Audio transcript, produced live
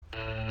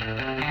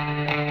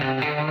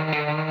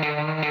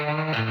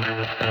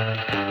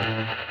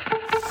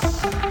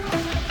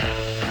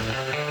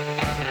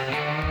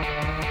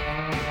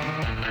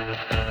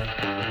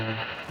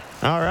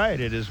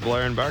It is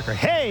Blair and Barker.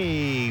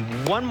 Hey,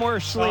 one more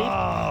sleep.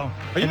 Oh,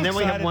 and then excited?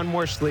 we have one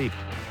more sleep.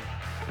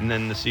 And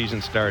then the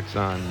season starts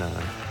on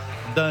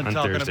Done on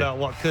talking Thursday. about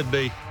what could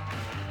be.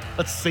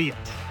 Let's see it.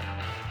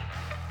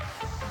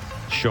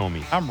 Show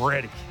me. I'm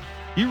ready.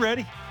 You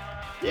ready?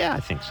 Yeah, I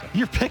think so.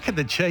 You're picking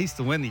the Chase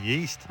to win the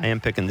East. I am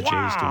picking the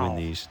Jays to win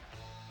the East.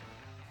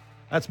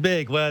 That's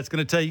big. Well, it's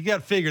going to take you got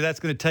to figure that's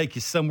going to take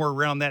you somewhere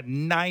around that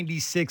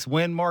 96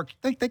 win mark. You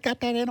think they got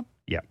that in them?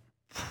 Yeah.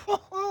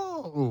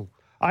 Oh.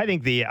 I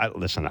think the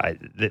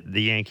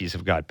Yankees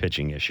have got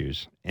pitching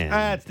issues. And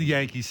That's the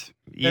Yankees.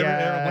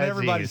 Yeah, When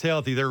everybody's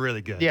healthy, they're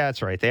really good. yeah,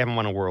 that's right. They haven't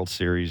won a World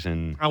Series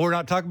in We're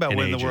not talking about in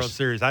winning the ages. World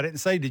Series. I didn't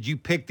say, did you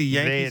pick the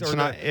Yankees or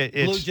the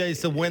Blue Jays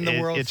to win the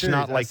World it's Series?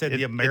 not like I said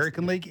the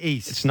American League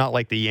East. It's not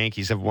like the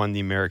Yankees have won the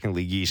American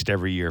League East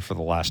every year for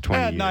the last 20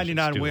 I years. had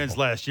 99 It's wins doable.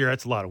 last year.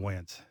 That's a lot of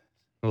wins.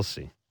 We'll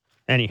see.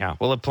 Anyhow,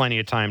 we'll have plenty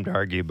of time to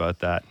argue about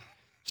that.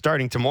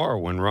 Starting tomorrow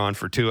when we're on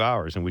for 2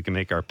 hours and we can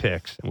make our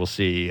picks. And we'll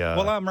see.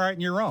 Well, I'm right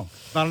and you're wrong.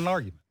 It's not an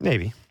argument.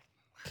 Maybe.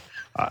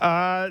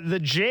 The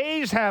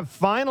Jays have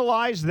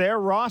finalized their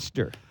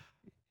roster.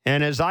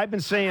 And as I've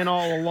been saying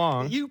all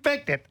along, You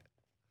picked it.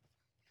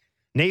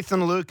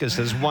 Nathan Lucas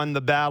has won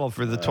the battle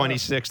for the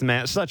 26th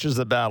man, such as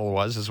the battle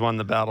was, has won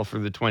the battle for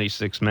the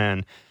 26th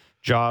man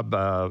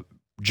job.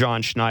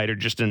 John Schneider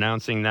just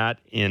announcing that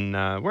in,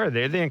 where are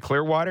they? Are they in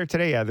Clearwater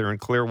today? Yeah, they're in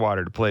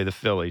Clearwater to play the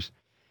Phillies.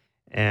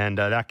 And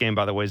that game,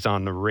 by the way, is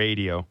on the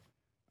radio.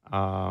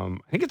 I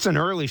think it's an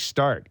early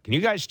start. Can you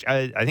guys,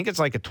 I think it's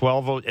like a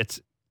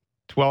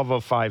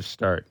 12:05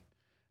 start.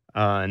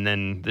 And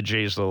then the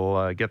Jays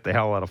will get the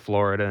hell out of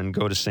Florida and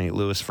go to St.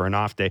 Louis for an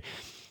off day.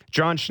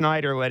 John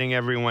Schneider letting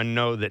everyone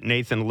know that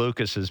Nathan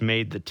Lucas has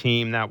made the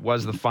team. That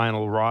was the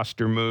final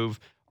roster move.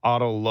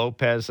 Otto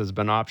Lopez has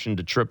been optioned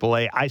to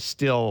AAA. I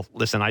still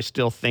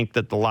think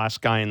that the last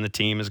guy in the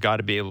team has got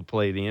to be able to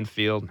play the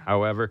infield.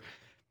 However,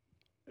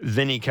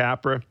 Vinny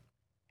Capra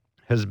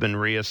has been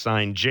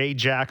reassigned. Jay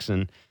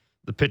Jackson,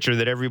 the pitcher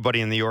that everybody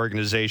in the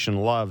organization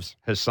loves,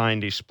 has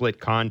signed a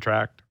split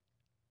contract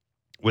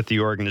with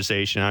the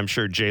organization. I'm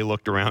sure Jay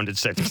looked around and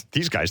said,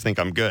 "These guys think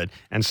I'm good,"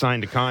 and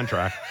signed a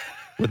contract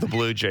with the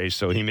Blue Jays.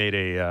 So he made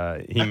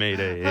a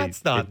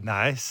That's not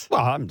nice.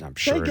 Well, I'm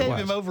sure They gave it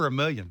was. him over $1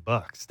 million.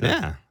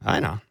 Yeah,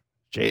 I know.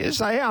 Jay is.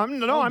 I'm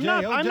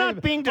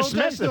not being Jay's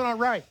doing dismissive. all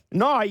right.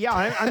 No,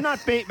 yeah, I'm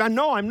not being.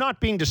 No, I'm not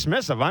being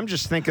dismissive. I'm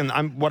just thinking.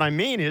 What I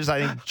mean is,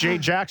 I think Jay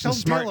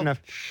Jackson's Don't smart tell him.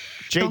 enough.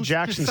 Jay Don't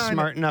Jackson's just sign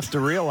smart enough to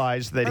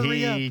realize that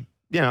Hurry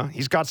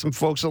he's got some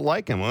folks that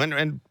like him,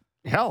 and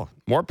hell,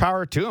 more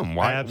power to him.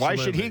 Why should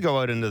Absolutely. he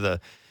go out into the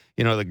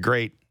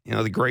great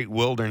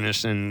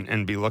wilderness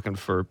and be looking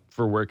for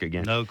work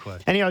again? No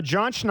question. Anyhow,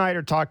 John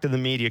Schneider talked to the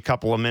media a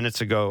couple of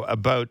minutes ago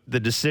about the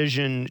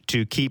decision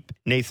to keep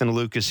Nathan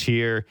Lucas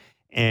here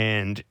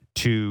and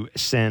to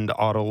send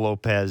Otto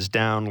Lopez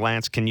down.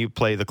 Lance, can you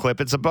play the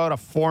clip? It's about a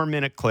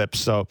 4-minute clip,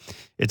 so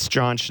it's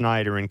John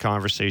Schneider in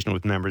conversation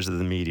with members of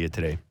the media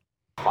today.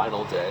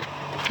 Final day.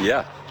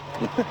 Yeah.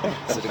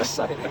 Is it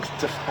exciting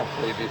to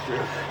finally be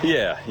through?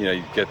 Yeah,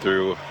 you get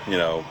through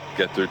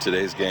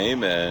today's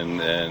game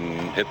and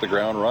hit the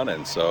ground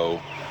running.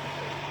 So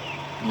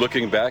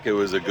looking back, it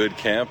was a good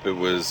camp. It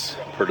was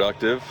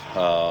productive,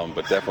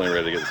 but definitely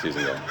ready to get the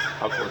season going.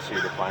 How close are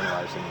you to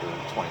finalizing the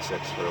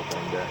 26th for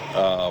opening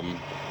day?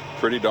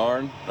 Pretty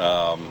darn.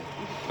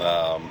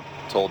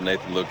 Told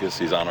Nathan Lucas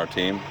he's on our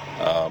team,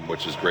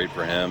 which is great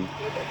for him.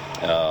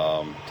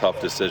 Tough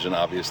decision,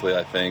 obviously,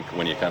 I think,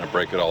 when you kind of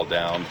break it all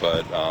down,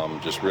 but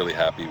just really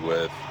happy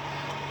with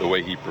the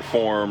way he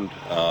performed.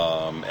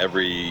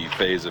 Every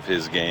phase of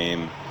his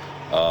game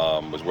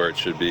was where it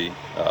should be,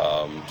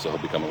 so he'll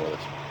be coming with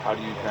us. How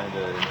do you kind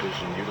of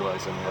envision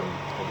utilizing him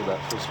over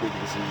that first week of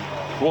the season?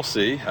 We'll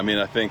see. I mean,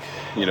 I think,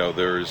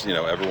 there's,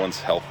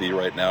 everyone's healthy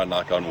right now,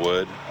 knock on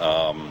wood.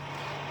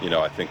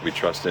 I think we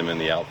trust him in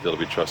the outfield.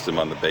 We trust him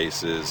on the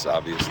bases.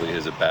 Obviously,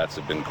 his at-bats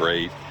have been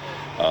great.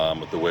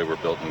 With the way we're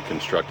built and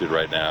constructed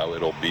right now,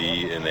 it'll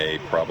be in a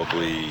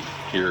probably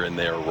here and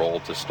there role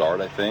to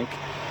start, I think.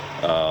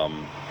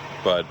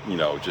 But,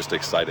 just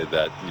excited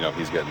that,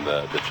 he's getting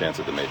the chance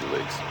at the major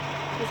leagues.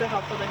 Is it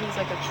helpful that he's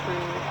like a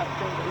true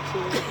outfielder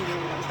too, if he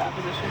really knows that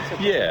position? So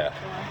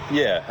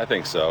Yeah, I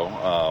think so.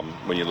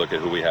 When you look at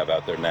who we have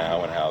out there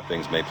now and how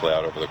things may play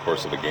out over the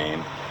course of a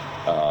game,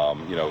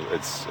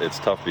 it's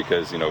tough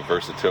because,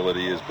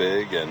 versatility is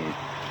big and,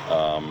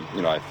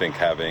 I think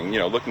having,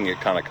 looking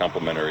at kind of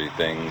complementary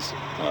things,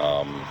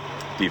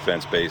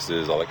 defense,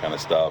 bases, all that kind of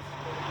stuff.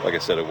 Like I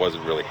said, it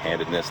wasn't really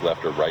handedness,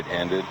 left or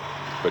right-handed,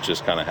 but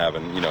just kind of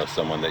having,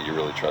 someone that you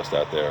really trust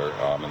out there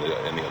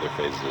in the other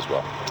phases as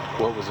well.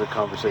 What was the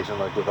conversation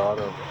like with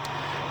Otto?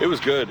 It was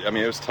good. I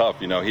mean, it was tough.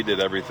 He did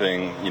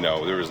everything.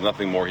 There was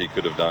nothing more he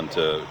could have done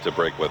to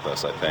break with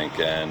us, I think.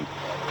 And,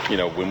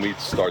 when we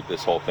start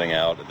this whole thing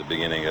out at the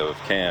beginning of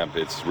camp,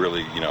 it's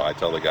really, I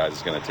tell the guys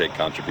it's going to take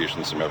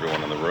contributions from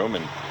everyone in the room.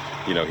 And,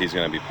 he's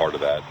going to be part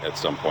of that at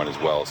some point as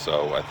well.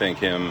 So I think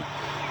him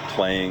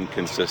playing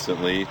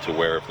consistently to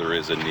where if there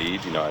is a need,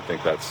 I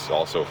think that's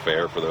also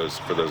fair for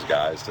those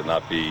guys to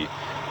not be,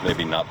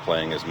 maybe not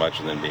playing as much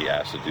and then be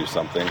asked to do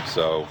something.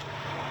 So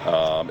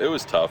it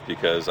was tough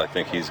because I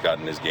think he's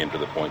gotten his game to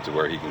the point to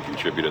where he can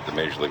contribute at the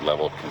major league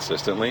level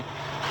consistently.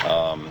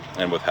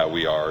 And with how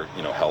we are,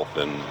 health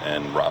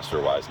and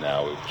roster-wise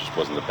now, it just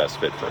wasn't the best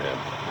fit for him.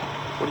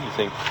 What do you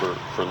think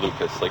for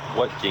Lucas? Like,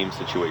 what game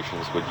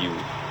situations would you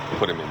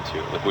put him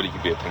into? Like, would he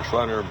be a pinch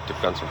runner,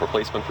 defensive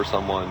replacement for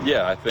someone?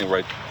 Yeah, I think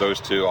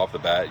those two off the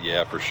bat,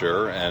 yeah, for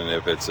sure. And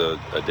if it's a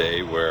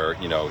day where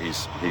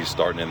he's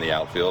starting in the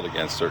outfield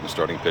against certain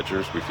starting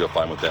pitchers, we feel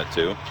fine with that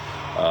too.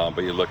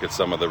 But you look at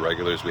some of the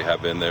regulars we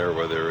have in there,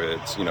 whether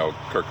it's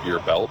Kirky or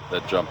Belt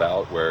that jump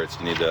out, where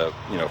you need to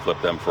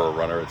flip them for a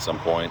runner at some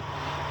point.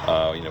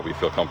 We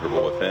feel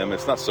comfortable with him.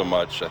 It's not so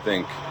much, I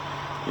think,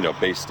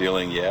 base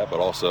stealing, yeah, but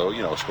also,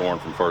 scoring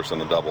from first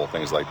on a double,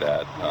 things like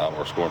that,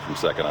 or scoring from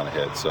second on a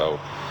hit. So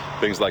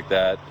things like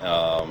that,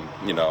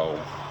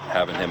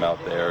 having him out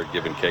there,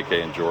 giving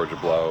KK and George a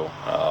blow,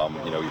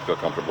 you feel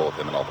comfortable with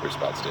him in all three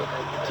spots too.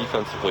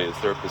 Defensively,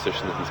 is there a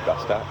position that he's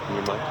best at in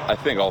your mind? I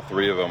think all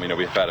three of them,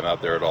 we've had him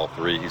out there at all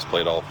three. He's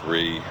played all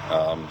three.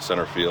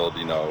 Center field,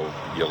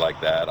 you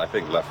like that. I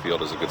think left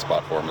field is a good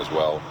spot for him as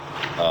well.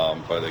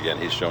 But again,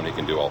 he's shown he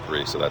can do all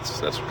three, so that's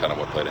kind of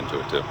what played into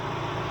it too.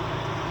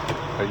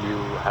 Are you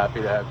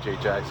happy to have Jay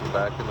Jackson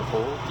back in the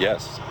fold?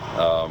 Yes.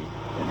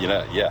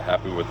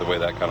 Happy with the way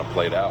that kind of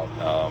played out.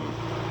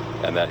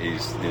 And that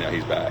he's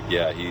back.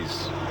 Yeah,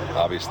 he's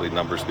obviously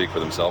numbers speak for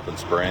themselves in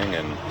spring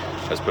and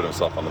has put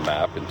himself on the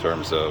map in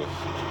terms of,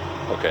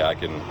 okay, I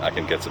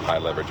can get some high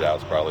leverage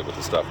outs probably with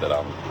the stuff that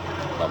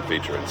I'm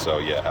featuring. So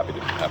yeah, happy to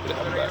have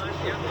him back.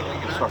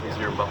 You start this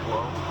year in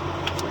Buffalo?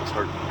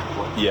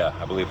 Yeah,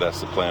 I believe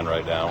that's the plan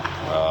right now.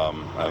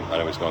 I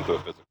know he's going through a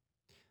physical.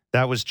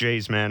 That was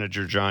Jays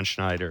manager John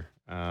Schneider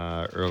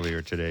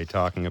earlier today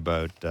talking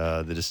about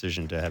the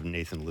decision to have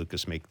Nathan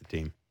Lucas make the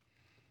team.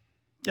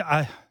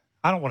 Yeah,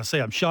 I don't want to say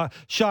I'm shocked.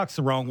 Shocked's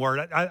the wrong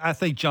word. I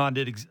think John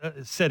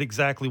said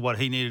exactly what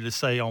he needed to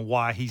say on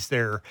why he's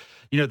there.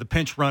 The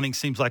pinch running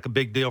seems like a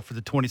big deal for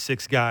the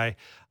 26 guy.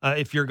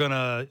 If you're going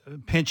to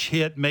pinch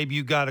hit, maybe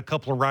you got a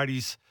couple of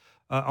righties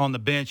on the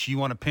bench. You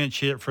want to pinch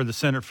hit for the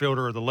center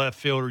fielder or the left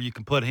fielder. You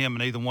can put him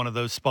in either one of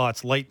those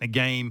spots late in the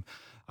game.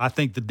 I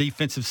think the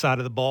defensive side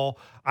of the ball,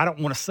 I don't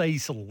want to say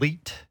he's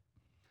elite,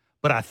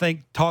 but I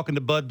think talking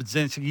to Bud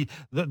Budzinski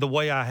the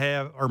way I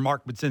have, or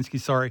Mark Budzinski,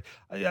 sorry,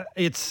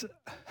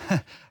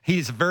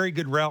 he's a very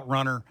good route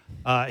runner.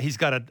 He's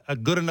got a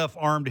good enough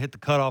arm to hit the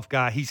cutoff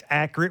guy. He's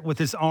accurate with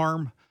his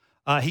arm.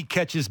 He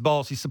catches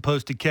balls he's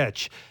supposed to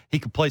catch. He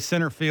can play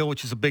center field,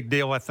 which is a big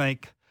deal, I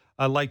think.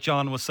 Like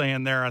John was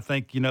saying there, I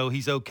think,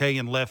 he's okay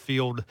in left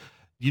field.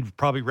 You'd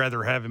probably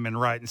rather have him in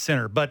right and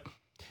center. But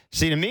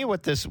see, to me,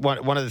 what this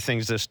one of the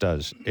things this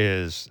does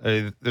is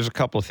there's a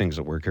couple of things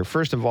that work here.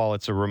 First of all,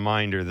 it's a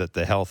reminder that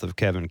the health of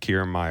Kevin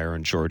Kiermaier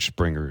and George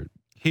Springer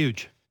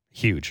huge.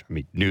 I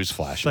mean,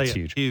 newsflash, it's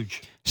huge.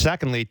 Huge.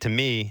 Secondly, to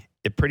me,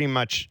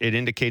 it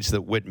indicates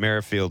that Whit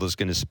Merrifield is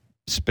going to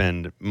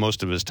spend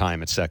most of his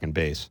time at second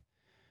base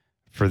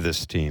for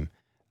this team.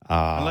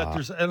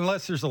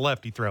 Unless there's a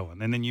lefty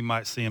throwing, and then you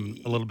might see him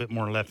a little bit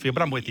more in left field.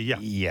 But I'm with you.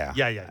 Yeah.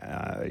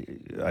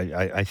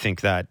 I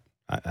think that.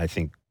 I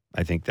think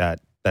that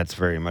that's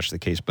very much the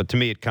case. But to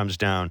me, it comes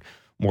down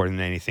more than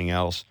anything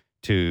else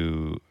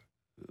to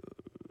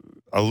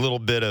a little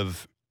bit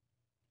of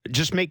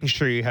just making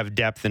sure you have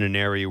depth in an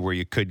area where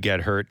you could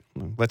get hurt.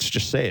 Let's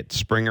just say it.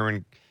 Springer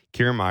and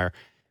Kiermaier,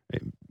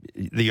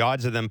 the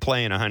odds of them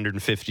playing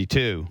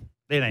 152.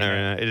 It ain't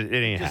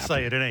happening. Just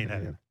say it. It ain't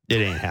happening. It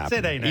ain't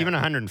happening. Even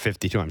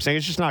 152. I'm saying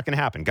it's just not going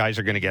to happen. Guys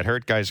are going to get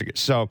hurt.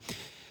 So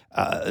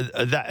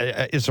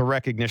that is a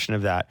recognition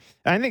of that.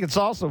 And I think it's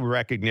also a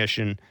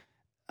recognition,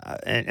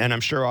 and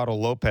I'm sure Otto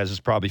Lopez has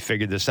probably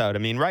figured this out. I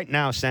mean, right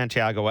now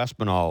Santiago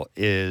Espinal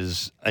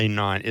is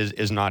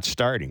not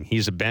starting.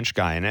 He's a bench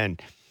guy,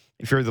 and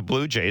if you're the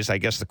Blue Jays, I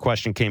guess the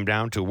question came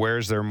down to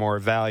where's there more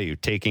value,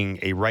 taking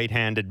a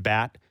right-handed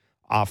bat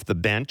off the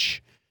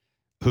bench,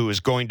 who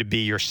is going to be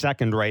your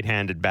second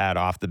right-handed bat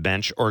off the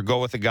bench, or go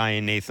with a guy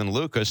in Nathan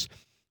Lucas,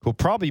 who'll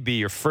probably be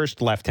your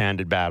first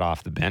left-handed bat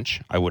off the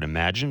bench, I would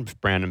imagine,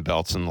 if Brandon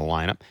Belt's in the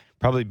lineup.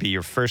 Probably be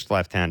your first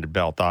left-handed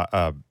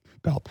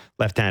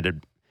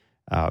left-handed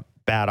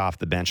bat off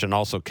the bench, and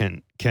also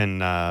can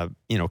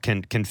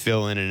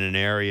fill in an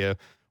area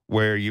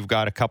where you've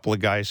got a couple of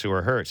guys who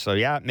are hurt. So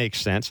yeah, it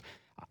makes sense.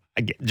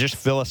 Just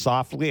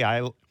philosophically,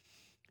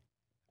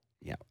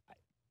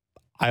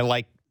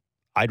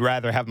 I'd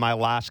rather have my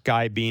last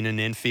guy being an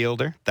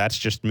infielder. That's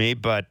just me,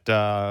 but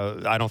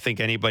I don't think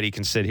anybody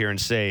can sit here and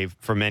say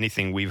from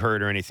anything we've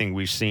heard or anything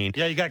we've seen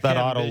that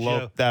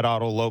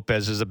Otto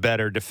Lopez is a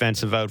better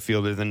defensive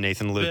outfielder than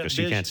Nathan Lucas.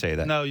 You can't say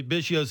that. No,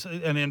 Biggio's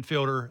an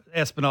infielder.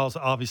 Espinal's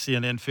obviously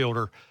an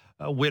infielder.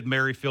 Whit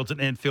Merrifield's an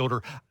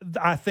infielder.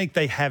 I think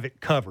they have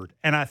it covered.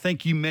 And I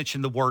think you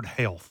mentioned the word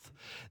health.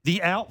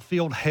 The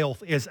outfield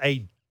health is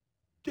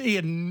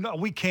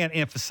we can't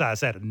emphasize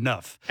that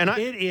enough.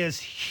 It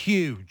is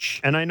huge.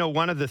 And I know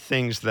one of the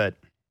things that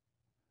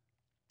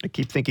I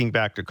keep thinking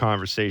back to a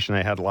conversation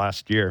I had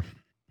last year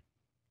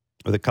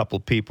with a couple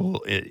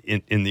people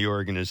in the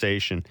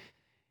organization.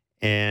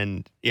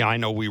 And, yeah, I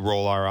know we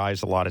roll our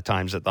eyes a lot of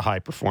times at the high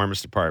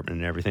performance department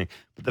and everything.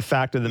 But the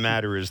fact of the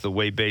matter is the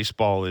way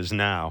baseball is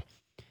now,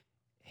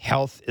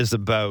 health is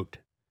about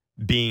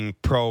being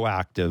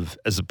proactive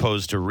as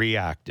opposed to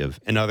reactive.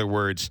 In other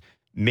words,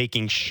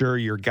 making sure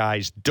your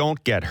guys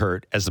don't get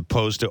hurt as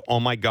opposed to,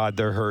 oh, my God,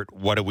 they're hurt.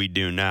 What do we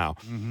do now?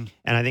 Mm-hmm.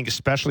 And I think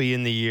especially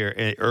in the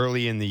year,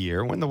 early in the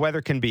year, when the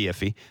weather can be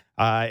iffy,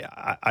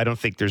 I don't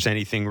think there's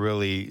anything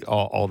really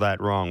all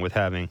that wrong with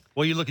having.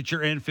 Well, you look at your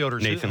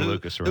infielders. Nathan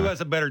Lucas around. Who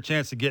has a better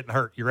chance of getting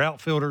hurt, your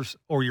outfielders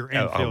or your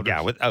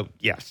infielders?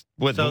 Yes,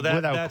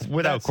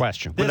 without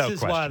question. This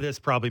is why this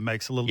probably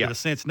makes a little bit of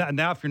sense.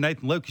 Now, if you're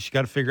Nathan Lucas, you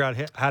got to figure out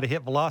how to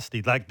hit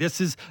velocity. Like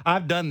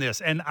I've done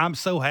this, and I'm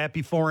so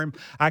happy for him.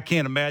 I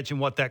can't imagine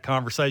what that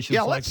conversation is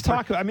like. Yeah, let's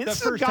talk. I mean,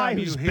 this is a guy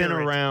who's been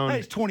around.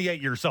 He's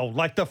 28 years old.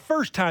 Like the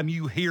first time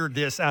you hear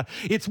this,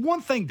 it's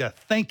one thing to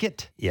think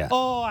it. Yeah.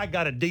 Oh, I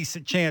got a decent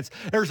chance.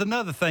 There's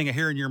another thing of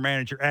hearing your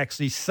manager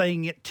actually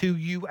saying it to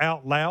you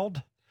out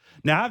loud.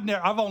 Now,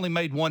 I've only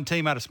made one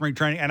team out of spring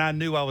training, and I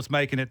knew I was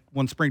making it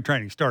when spring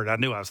training started. I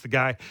knew I was the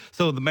guy,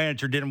 so the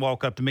manager didn't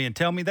walk up to me and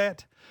tell me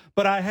that.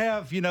 But I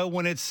have,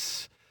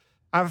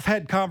 I've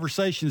had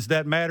conversations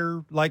that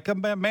matter. Like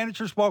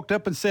managers walked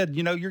up and said,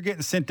 you're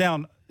getting sent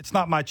down. It's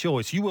not my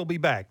choice. You will be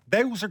back.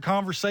 Those are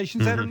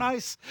conversations that are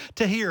nice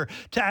to hear.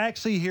 To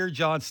actually hear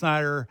John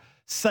Schneider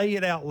say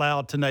it out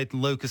loud to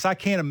Nathan Lucas. I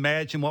can't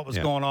imagine what was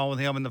going on with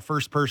him and the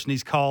first person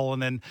he's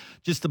calling and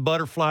just the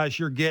butterflies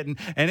you're getting.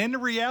 And then the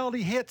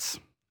reality hits.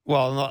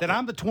 Well, that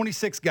I'm the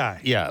 26th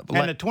guy. Yeah.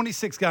 And the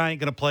 26th guy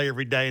ain't going to play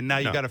every day. And now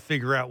you got to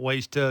figure out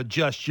ways to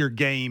adjust your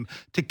game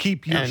to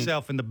keep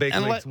yourself in the big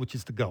leagues, which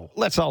is the goal.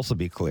 Let's also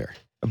be clear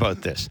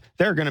about this.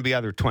 There are going to be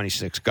other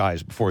 26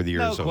 guys before the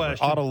year is over.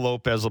 Otto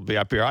Lopez will be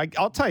up here.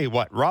 I'll tell you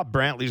what, Rob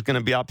Brantley's going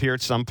to be up here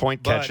at some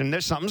point catching.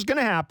 Something's going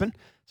to happen.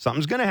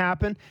 Something's going to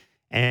happen.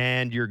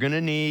 And you're gonna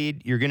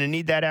need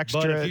that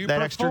extra, but if you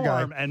that extra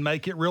guy, and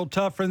make it real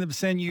tough for them to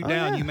send you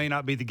down. You may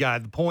not be the guy.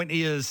 The point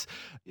is,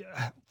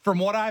 from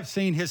what I've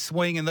seen, his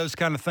swing and those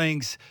kind of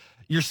things.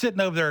 You're sitting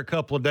over there a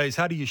couple of days.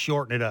 How do you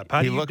shorten it up?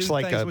 How do you do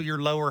things with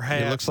your lower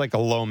half? He looks like a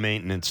low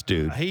maintenance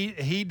dude.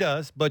 He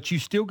does, but you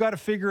still got to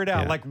figure it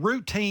out. Like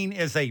routine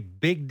is a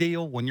big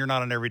deal when you're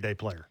not an everyday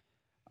player.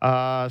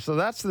 So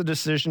that's the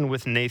decision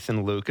with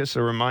Nathan Lucas.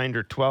 A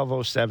reminder,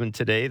 12:07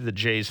 today, the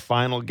Jays'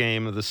 final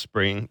game of the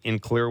spring in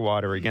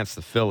Clearwater against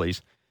the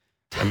Phillies.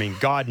 I mean,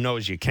 God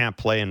knows you can't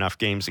play enough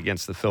games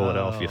against the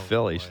Philadelphia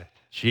Phillies. Boy.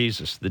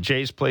 Jesus. The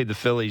Jays played the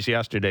Phillies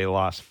yesterday,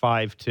 lost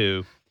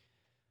 5-2.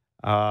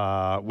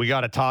 We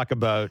got to talk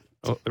about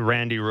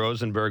Randy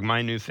Rosenberg,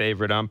 my new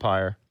favorite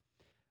umpire,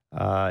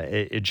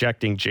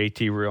 ejecting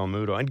JT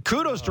Realmuto. And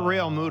kudos to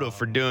Realmuto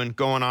for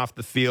going off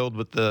the field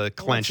with the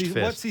clenched fist.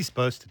 What's he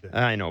supposed to do?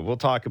 I know. We'll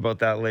talk about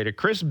that later.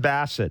 Chris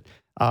Bassett,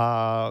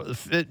 kind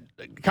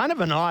of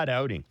an odd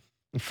outing.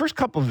 The first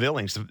couple of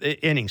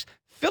innings,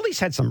 Phillies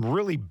had some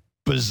really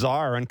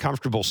bizarre,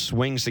 uncomfortable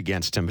swings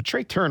against him. But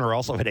Trey Turner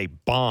also hit a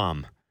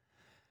bomb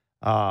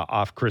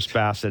off Chris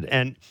Bassett.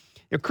 And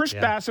Chris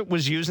Bassett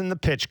was using the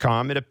pitch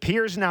comm. It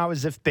appears now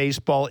as if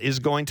baseball is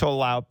going to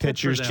allow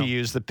pitchers to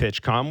use the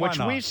pitch comm, which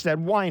we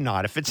said, why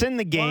not? If it's in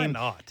the game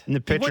and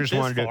the pitchers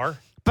want to do it.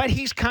 But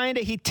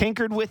he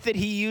tinkered with it.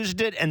 He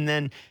used it. And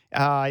then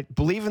I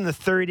believe in the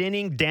third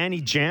inning, Danny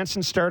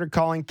Jansen started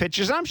calling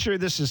pitches. I'm sure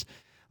this is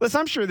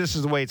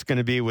the way it's going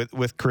to be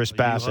with Chris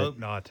Bassett. You hope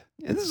not.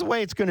 This is the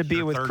way it's going to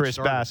be with Chris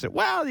Bassett.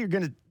 Well,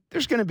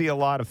 there's going to be a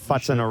lot of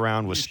futzing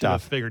around with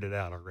stuff. Figured it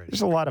out already.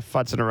 There's a lot of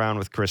futzing around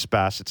with Chris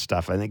Bassett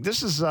stuff. I think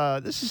this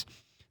is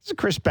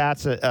Chris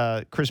Bassett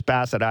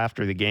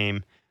after the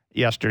game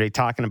yesterday,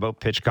 talking about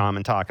pitch comm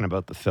and talking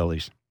about the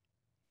Phillies.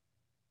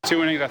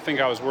 2 innings, I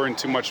think I was worrying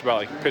too much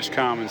about pitch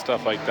comm and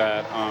stuff like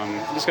that.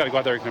 Just got to go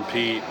out there and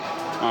compete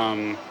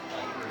and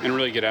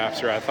really get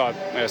after it. I thought,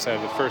 like I said,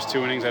 the first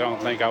 2 innings, I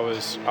don't think I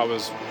was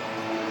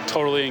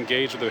totally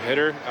engaged with the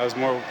hitter. I was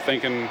more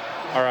thinking,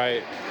 all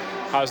right,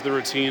 how's the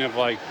routine of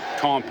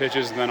calling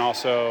pitches and then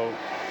also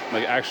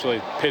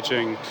actually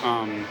pitching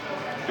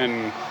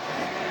and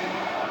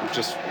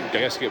just I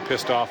guess get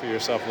pissed off at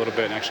yourself a little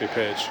bit and actually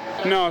pitch.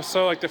 No,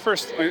 so the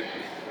first,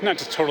 not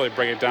to totally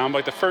break it down,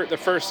 but the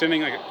first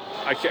inning,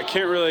 I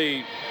can't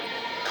really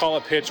call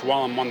a pitch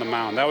while I'm on the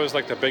mound. That was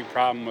the big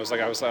problem was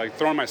I was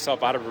throwing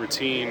myself out of a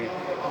routine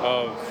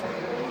of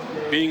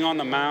being on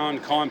the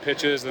mound, calling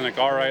pitches, and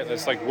all right,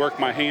 let's work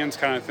my hands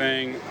kind of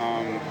thing.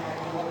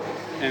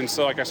 And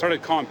so I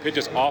started calling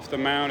pitches off the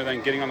mound and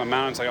then getting on the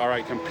mound. It's all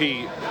right,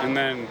 compete. And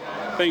then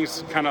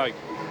things kind of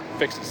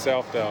fixed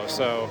itself though.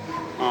 So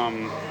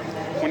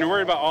when you're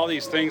worried about all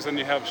these things, then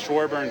you have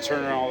Schwarber and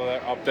Turner and all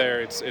that up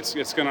there. It's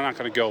not going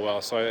to go well.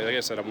 So like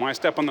I said, when I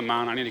step on the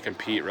mound, I need to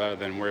compete rather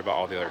than worry about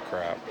all the other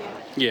crap.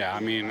 Yeah,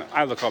 I mean,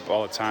 I look up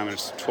all the time and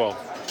it's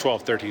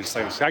 12, 13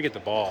 seconds. I get the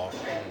ball,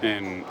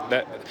 and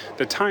that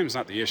the time's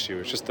not the issue.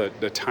 It's just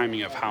the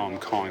timing of how I'm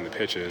calling the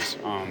pitches.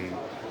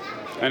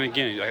 And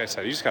again, like I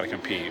said, you just got to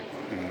compete.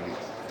 And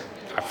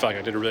I feel like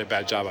I did a really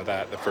bad job of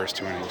that the first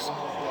 2 innings.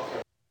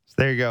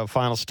 There you go.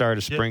 Final start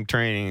of spring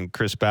training, and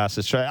Chris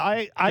Bassett's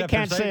try. I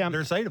can't say I'm.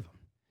 There's 8 of them.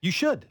 You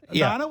should.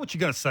 Yeah. Now, I know what you're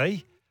going to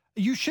say.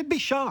 You should be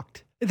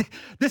shocked.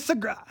 This is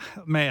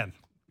man.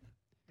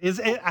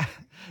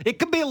 It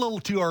could be a little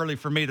too early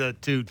for me to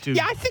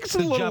Yeah, I think it's a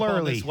little jump early.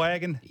 on this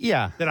wagon.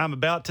 Yeah, That I'm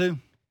about to.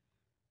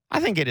 I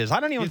think it is. I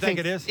don't even You think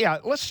it is? Yeah,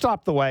 let's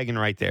stop the wagon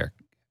right there.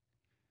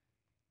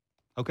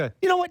 Okay.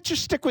 You know what?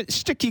 Just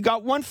stick. You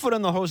got one foot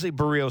on the Jose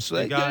Barrios.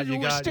 Stick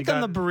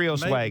on the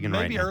Barrios wagon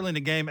right Maybe now. early in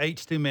the game,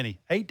 8's too many.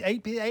 Eight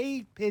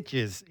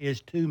pitches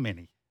is too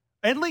many.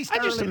 At least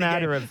Just a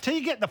matter of until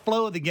you get in the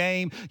flow of the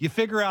game, you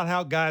figure out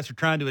how guys are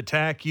trying to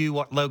attack you,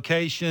 what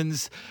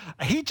locations.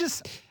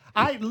 Look,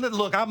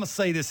 I'm gonna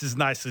say this as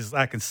nice as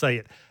I can say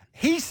it.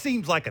 He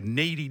seems like a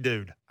needy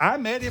dude. I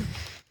met him.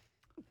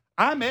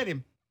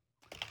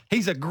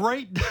 He's a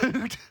great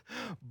dude,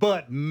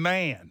 but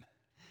man.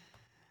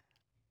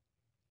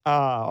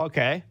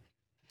 Okay.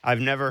 I've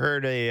never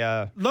heard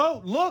a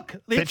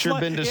pitcher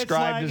been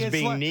described as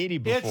being needy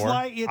before.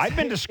 I've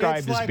been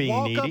described as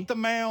being needy. Walk up the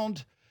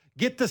mound,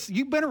 get this.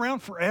 You've been around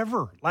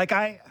forever.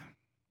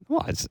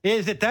 What?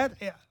 Is it that?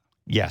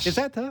 Yes. Is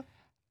that tough?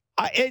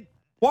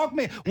 Walk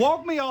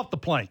me off the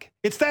plank.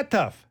 It's that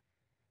tough.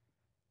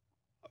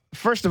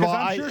 First of all,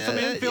 I'm sure some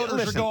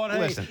infielders are going,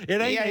 "Hey,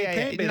 it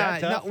can't be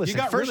that tough." Listen,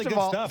 you got first really of good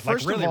all, stuff.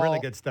 First really, of all, really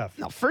good stuff.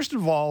 No, first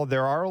of all,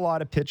 there are a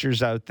lot of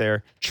pitchers out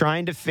there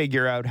trying to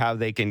figure out how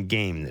they can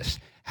game this.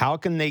 How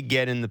can they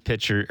get in the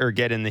pitcher or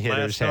get in the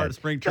hitter's start head? of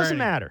spring Doesn't training.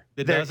 matter.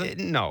 It doesn't?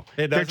 No.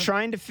 It They're doesn't?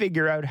 trying to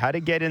figure out how to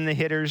get in the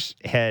hitter's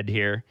head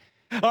here.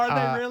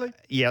 Are they really?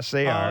 Yes,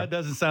 they are. It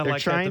doesn't sound They're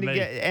like trying that to me.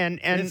 get and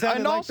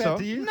sounded like also that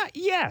to you?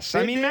 yes.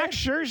 It I mean, did? Max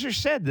Scherzer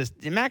said this.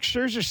 Max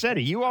Scherzer said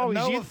it. You always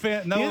you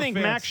think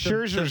Max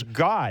Scherzer's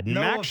God, and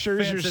Max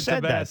Scherzer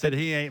said that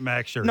he ain't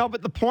Max Scherzer. No,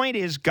 but the point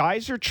is,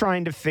 guys are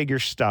trying to figure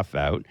stuff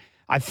out.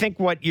 I think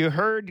what you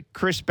heard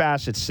Chris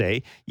Bassett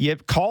say, you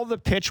call the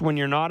pitch when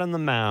you're not on the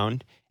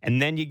mound,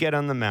 and then you get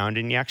on the mound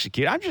and you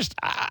execute.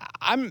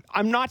 I'm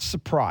not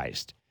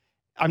surprised.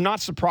 I'm not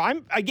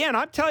surprised.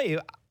 I'm telling you,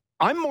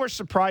 I'm more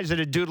surprised that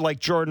a dude like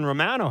Jordan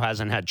Romano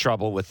hasn't had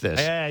trouble with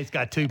this. Yeah, he's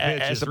got 2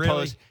 pitches.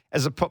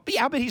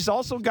 Yeah, but he's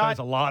also got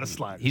a lot of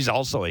sliders. He's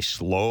also a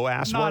slow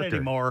ass worker. Not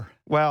anymore.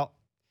 Well,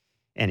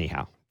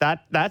 anyhow.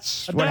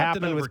 That's what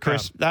happened with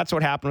Chris. That's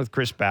what happened with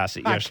Chris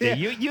Bassett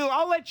yesterday.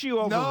 I'll let you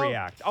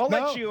overreact. I'll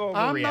let you overreact.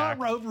 I'm not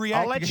overreacting.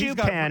 I'll let you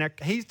panic.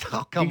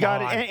 Come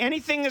on.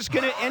 Anything that's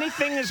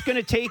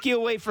gonna take you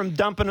away from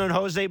dumping on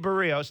Jose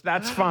Barrios.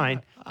 That's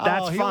fine.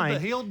 That's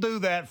fine. He'll do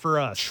that for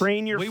us.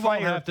 Train your fire. We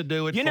won't have to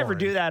do it. You never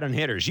do that on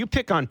hitters. You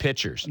pick on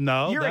pitchers.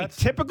 No, you're a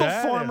typical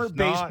former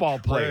baseball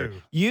player.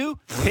 You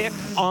pick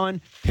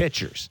on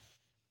pitchers.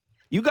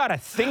 You got a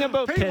thing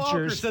about Pete pitchers.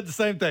 Walker said the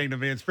same thing to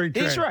me in spring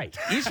training.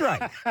 He's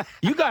right.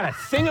 You got a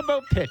thing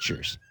about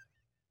pitchers.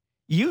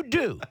 You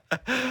do.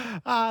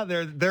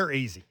 They're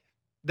easy.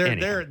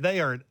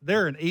 They're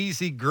an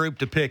easy group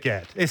to pick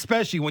at,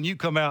 especially when you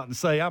come out and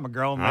say, "I'm a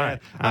grown man.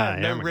 I have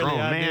no really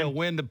idea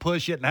when to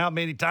push it and how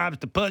many times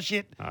to push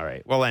it." All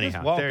right. Well, anyhow,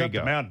 just walk there you up go.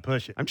 the mountain and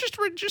push it. I'm just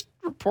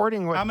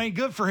reporting what. I mean,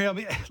 good for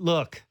him.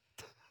 Look.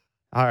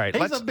 All right.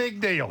 He's a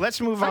big deal.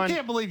 Let's move on. I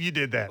can't believe you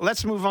did that.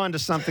 Let's move on to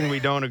something we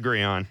don't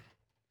agree on.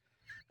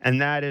 And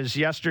that is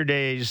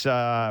yesterday's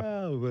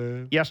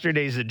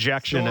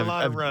ejection of a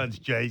lot of runs,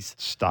 Jace.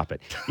 Stop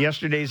it.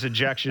 Yesterday's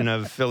ejection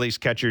of Phillies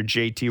catcher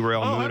JT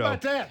Realmuto. How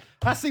about that?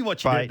 I see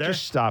what you did there.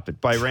 Just stop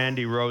it. By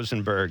Randy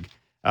Rosenberg.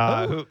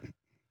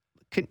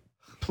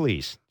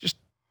 Please, just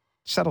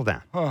settle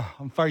down. Oh,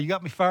 I'm fired. You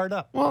got me fired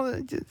up.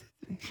 Well,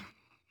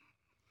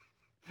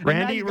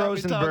 Randy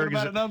Rosenberg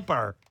is an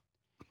umpire.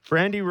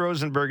 Randy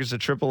Rosenberg is a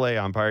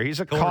AAA umpire. He's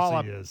a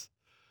call-up. He is.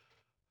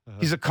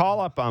 He's a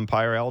call-up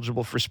umpire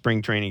eligible for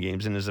spring training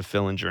games and is a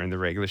fill-in during the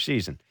regular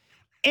season.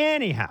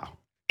 Anyhow,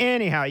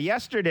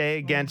 yesterday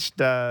against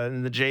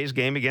the Jays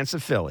game against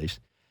the Phillies,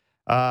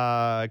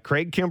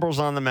 Craig Kimbrell's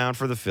on the mound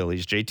for the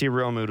Phillies. JT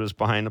Realmuto's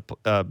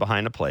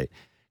behind the plate.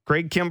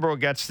 Craig Kimbrell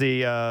gets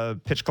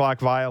the pitch clock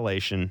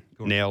violation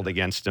nailed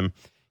against him.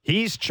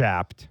 He's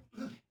chapped.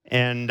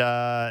 And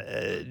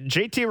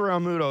JT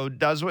Realmuto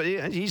does what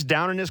he's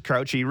down in his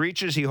crouch. He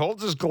reaches, he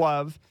holds his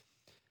glove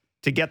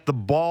to get the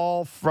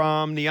ball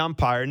from the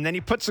umpire, and then he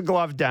puts the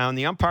glove down.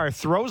 The umpire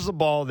throws the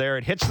ball there.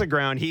 It hits the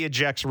ground. He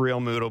ejects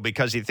Realmuto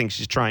because he thinks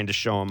he's trying to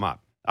show him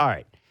up. All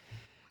right.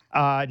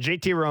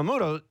 JT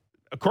Realmuto,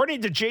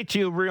 according to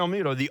JT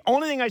Realmuto, the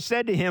only thing I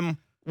said to him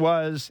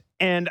was,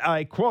 and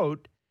I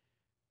quote,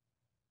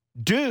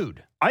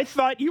 "Dude, I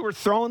thought you were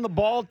throwing the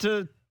ball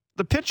to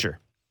the pitcher."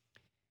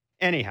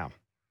 Anyhow,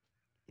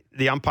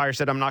 the umpire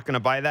said, "I'm not going to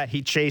buy that."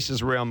 He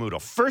chases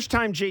Realmuto. First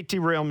time JT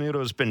Realmuto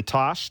has been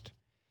tossed.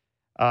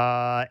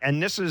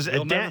 And this is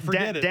Dan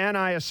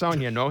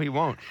Iasonia. No, he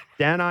won't.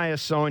 Dan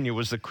Iasonia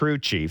was the crew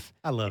chief.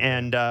 I love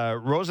and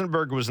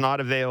Rosenberg was not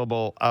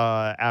available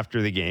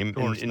after the game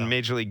in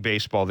Major League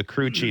Baseball. The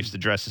crew chiefs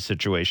addressed the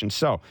situation.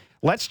 So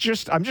I'm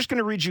just going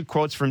to read you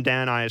quotes from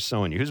Dan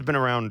Iasonia, who's been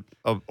around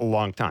a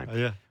long time.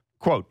 Yeah.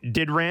 Quote,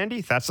 "Did Randy,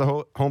 that's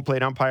the home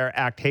plate umpire,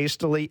 act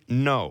hastily?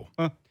 No.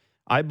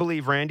 I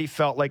believe Randy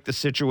felt like the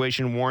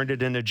situation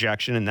warranted an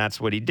ejection, and that's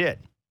what he did.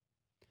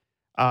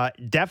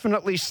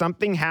 Definitely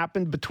something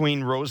happened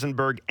between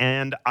Rosenberg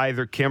and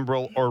either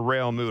Kimbrel or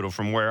Realmuto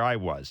from where I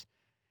was.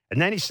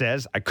 And then he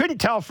says, I couldn't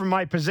tell from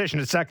my position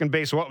at second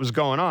base what was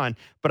going on,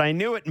 but I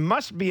knew it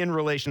must be in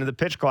relation to the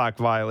pitch clock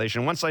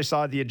violation. Once I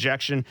saw the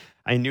ejection,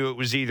 I knew it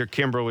was either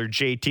Kimbrel or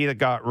JT that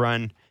got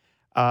run.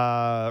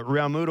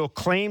 Realmuto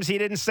claims he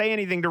didn't say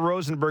anything to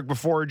Rosenberg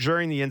before or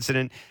during the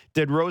incident.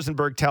 Did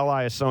Rosenberg tell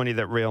Iasoni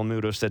that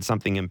Realmuto said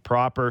something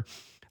improper?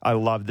 I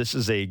love this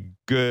is a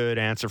good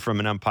answer from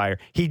an umpire.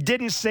 He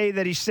didn't say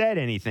that he said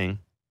anything,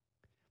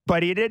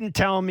 but he didn't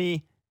tell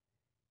me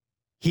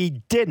he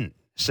didn't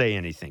say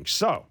anything.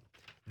 So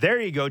there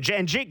you go.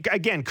 And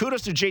again,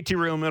 kudos to JT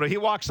Realmuto. He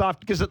walks off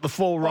because of the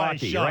full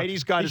Rocky, right?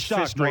 He's got his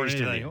fist raised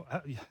in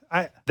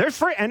it. They're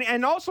free,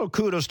 and also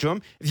kudos to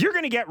him. If you're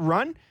going to get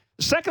run,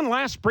 second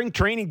last spring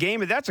training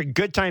game, that's a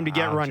good time to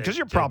get run because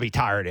you're probably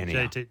tired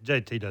anyhow.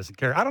 JT doesn't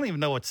care. I don't even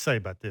know what to say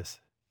about this.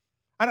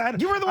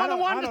 You were the one that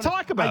wanted to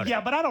talk about it. Yeah,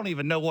 but I don't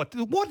even know what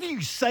do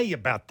you say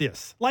about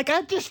this? Like,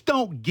 I just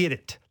don't get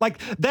it. Like,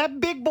 that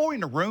big boy in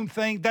the room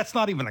thing, that's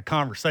not even a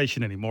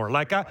conversation anymore.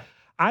 Like,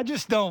 I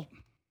just don't.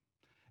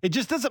 It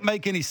just doesn't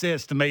make any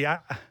sense to me.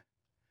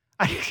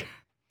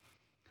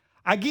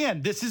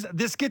 Again,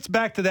 this gets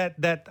back to that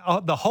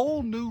the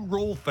whole new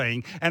rule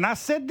thing. And I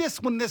said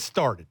this when this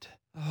started.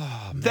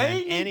 Oh,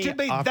 they need to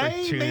be.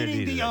 They,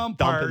 meaning the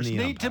umpires,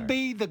 need to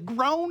be the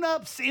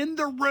grown-ups in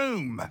the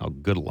room. Oh,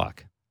 good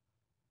luck.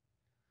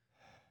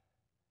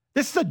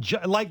 This is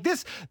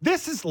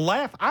This is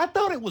laugh. I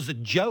thought it was a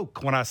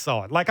joke when I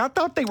saw it. Like, I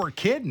thought they were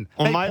kidding.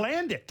 They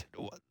planned it.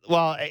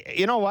 Well,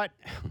 you know what?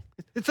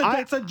 It's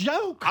a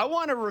joke. I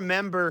want to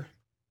remember.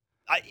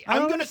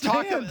 I'm going to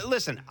talk.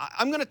 Listen,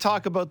 I'm going to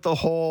talk about the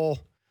whole.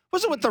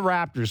 Was it with the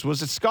Raptors?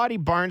 Was it Scotty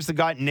Barnes that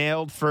got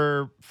nailed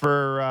for?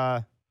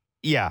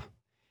 Yeah.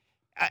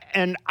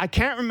 And I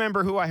can't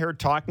remember who I heard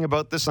talking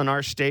about this on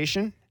our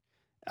station.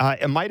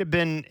 It might have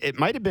been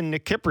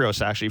Nick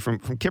Kiprios, actually, from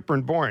Kipper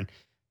and Bourne.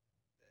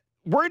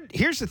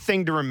 Here's the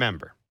thing to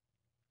remember.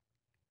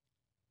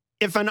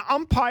 If an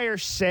umpire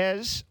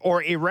says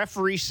or a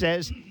referee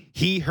says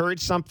he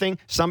heard something,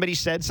 somebody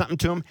said something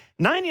to him,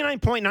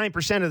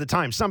 99.9% of the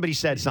time somebody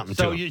said something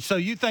to him. So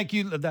you think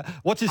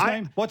what's his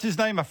name? What's his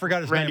name? I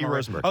forgot his name. Randy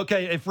Rosenberg.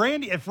 Okay, if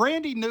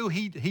Randy knew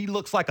he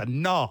looks like a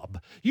knob,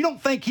 you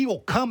don't think he will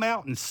come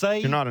out and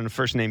say You're not on a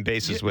first name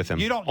basis with him.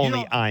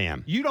 I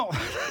am. You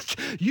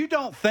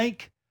don't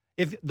think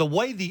if the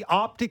way the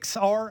optics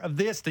are of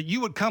this, that you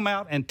would come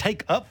out and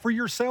take up for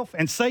yourself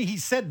and say he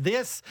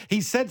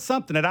said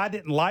something that I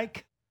didn't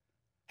like?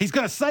 He's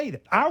going to say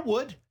that. I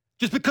would,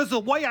 just because of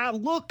the way I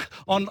look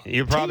on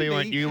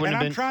TV,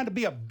 I'm trying to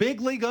be a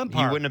big league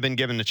umpire. You wouldn't have been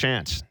given the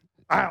chance.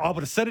 I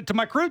would have said it to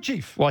my crew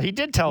chief. Well, he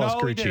did tell his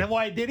crew chief.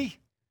 Why did he?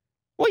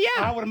 Well,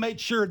 yeah. I would have made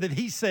sure that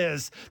he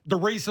says the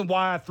reason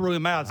why I threw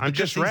him out is because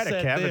just read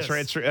it, Kev.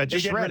 I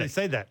just didn't read really it.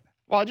 say that.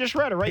 Well, I just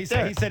read it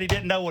there. He said he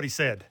didn't know what he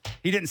said.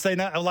 He didn't say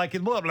nothing like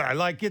it. Blah blah.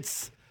 Like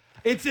it's.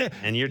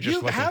 And you're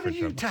just looking for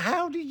trouble.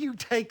 How do you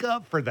take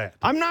up for that?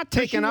 I'm not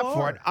taking up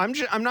for it. I'm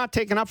not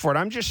taking up for it.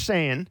 I'm just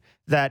saying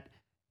that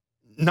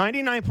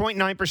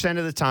 99.9%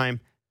 of the time,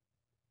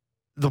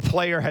 the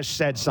player has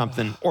said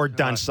something or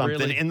done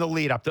something in the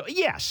lead up to it.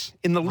 Yes,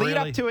 in the lead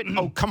up to it.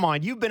 Oh, come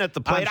on, you've been at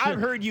the plate. I've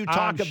heard you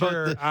talk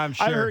about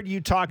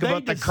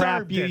the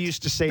crap you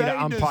used to say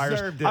to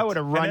umpires. I would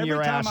have run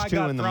your ass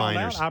too in the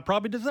minors. I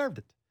probably deserved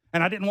it,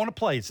 and I didn't want to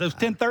play. It's those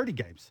 10:30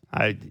 games.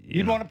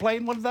 You'd want to play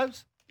in one of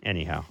those?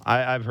 Anyhow,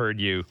 I've heard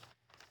you.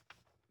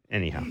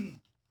 Anyhow,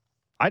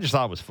 I just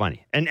thought it was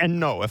funny. And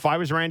no, if I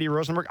was Randy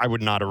Rosenberg, I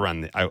would not have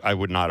run. I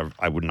would not have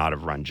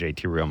run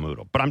JT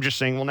Realmuto. But I'm just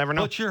saying, we'll never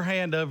know. Put your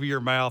hand over your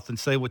mouth and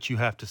say what you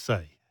have to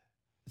say.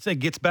 It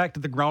gets back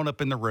to the grown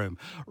up in the room.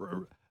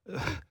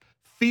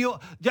 You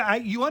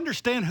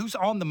understand who's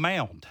on the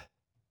mound.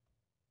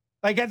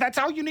 Like, that's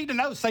all you need to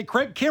know. Say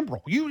Craig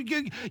Kimbrel.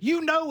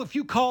 You know if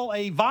you call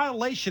a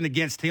violation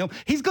against him,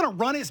 he's going to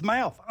run his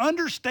mouth.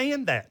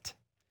 Understand that.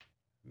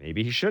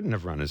 Maybe he shouldn't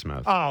have run his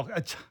mouth. Oh,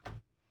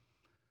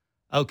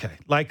 okay.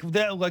 Like,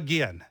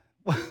 again,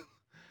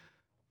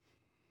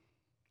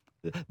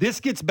 this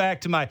gets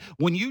back to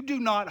when you do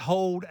not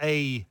hold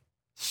a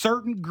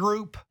certain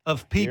group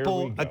of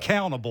people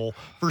accountable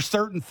for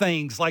certain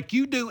things like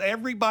you do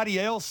everybody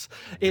else,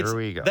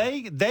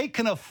 they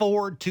can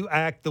afford to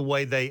act the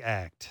way they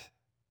act.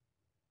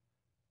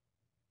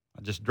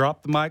 I just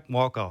drop the mic and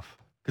walk off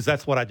because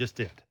that's what I just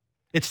did.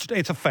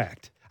 It's a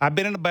fact. I've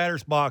been in the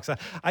batter's box.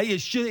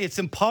 It's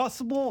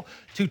impossible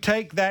to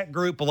take that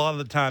group a lot of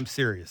the time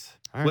serious.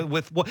 Right.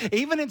 With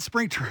even in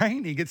spring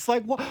training, it's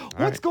like,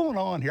 what's going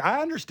on here?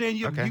 I understand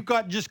you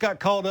just got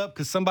called up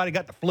because somebody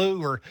got the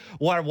flu or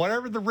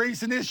whatever the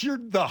reason is.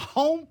 You're the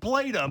home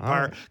plate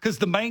umpire because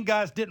the main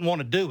guys didn't want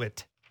to do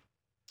it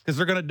because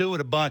they're going to do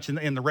it a bunch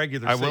in the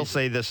regular season. I will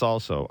say this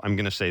also. I'm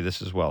going to say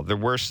this as well. There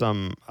were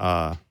some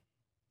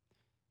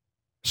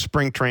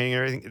spring training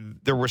and everything.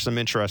 There were some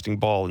interesting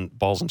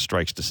balls and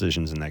strikes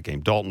decisions in that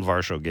game. Dalton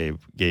Varsho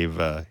gave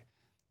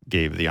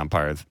gave the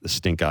umpire the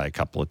stink eye a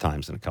couple of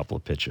times in a couple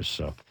of pitches.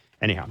 So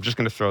anyhow, I'm just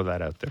going to throw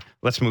that out there.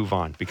 Let's move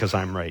on because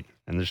I'm right,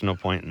 and there's no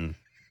point in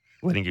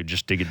letting you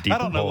just dig a deeper hole.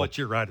 I don't know what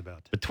you're right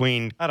about.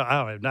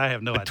 I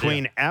have no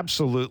between idea.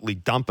 absolutely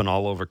dumping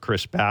all over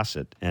Chris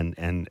Bassett and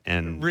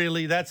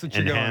really, that's what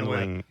you're going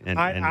handling with.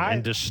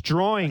 and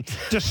destroying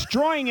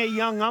a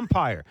young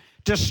umpire.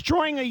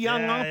 Destroying a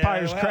young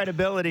umpire's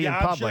credibility in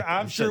public.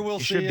 I'm sure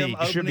we'll see him.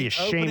 You should be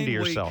ashamed of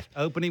yourself.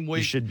 Opening week.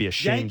 You should be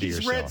ashamed of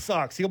yourself. Yankees, Red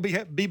Sox. He'll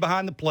be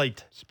behind the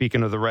plate.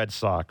 Speaking of the Red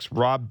Sox,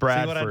 Rob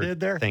Bradford. See what I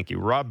did there? Thank you.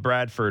 Rob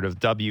Bradford of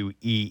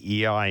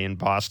WEEI in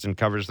Boston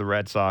covers the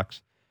Red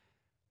Sox.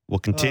 We'll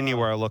continue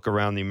our look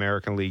around the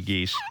American League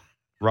East.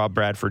 Rob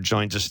Bradford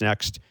joins us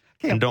next.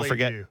 And don't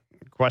forget,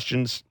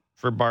 questions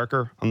for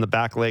Barker on the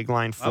back leg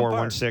line,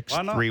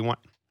 416-31. Let's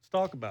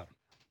talk about it.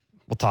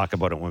 We'll talk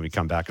about it when we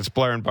come back. It's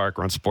Blair and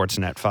Barker on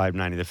Sportsnet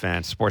 590 The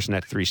Fan.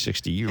 Sportsnet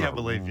 360. You're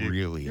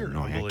really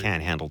annoying. I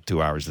can't handle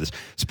 2 hours of this.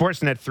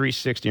 Sportsnet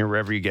 360 and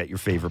wherever you get your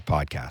favorite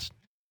podcast.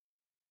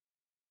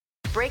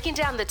 Breaking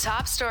down the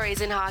top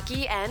stories in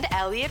hockey and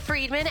Elliot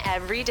Friedman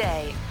every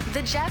day.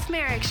 The Jeff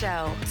Merrick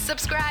Show.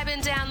 Subscribe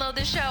and download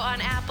the show on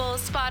Apple,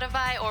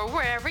 Spotify, or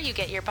wherever you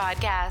get your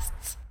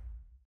podcasts.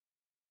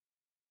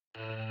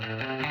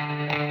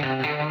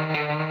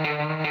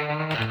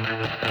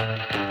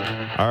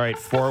 All right,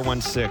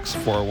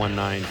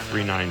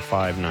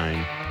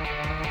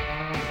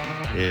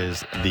 416-419-3959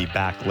 is the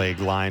back leg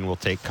line. We'll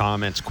take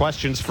comments,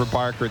 questions for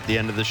Barker at the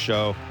end of the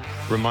show.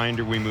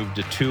 Reminder, we move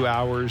to 2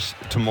 hours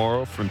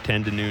tomorrow from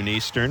 10 to noon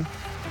Eastern.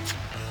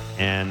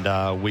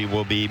 And we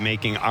will be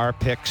making our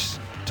picks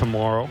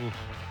tomorrow.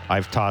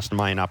 I've tossed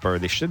mine up, or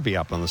they should be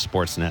up on the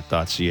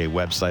sportsnet.ca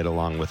website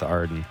along with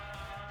Arden.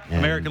 And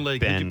American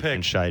League, Ben who'd you pick?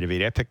 and Shai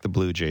Davidi. I picked the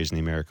Blue Jays in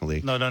the American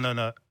League. No.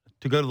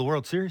 To go to the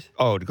World Series?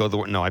 Oh,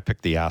 no, I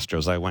picked the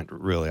Astros. I went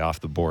really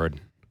off the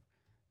board.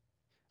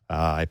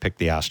 I picked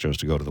the Astros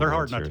to go to the They're World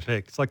hard not Series. to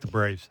pick. It's like the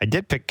Braves. I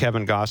did pick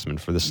Kevin Gossman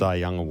for the Cy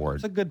Young Award.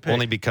 It's a good pick.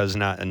 Only because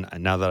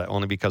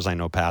only because I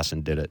know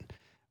Passan did it.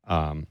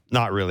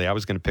 Not really. I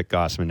was going to pick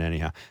Gossman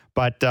anyhow.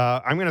 But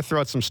I'm going to throw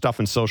out some stuff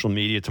in social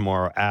media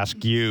tomorrow.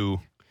 Ask you,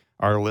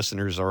 our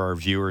listeners or our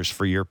viewers,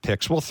 for your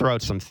picks. We'll throw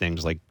out some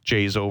things like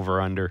Jays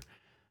over/under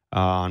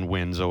on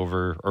wins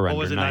over or What under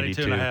was it,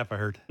 92.5, I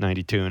heard.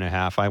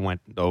 92.5. I went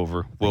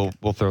over.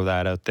 We'll throw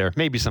that out there.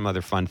 Maybe some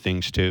other fun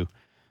things too.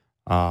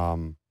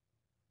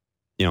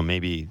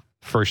 Maybe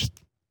first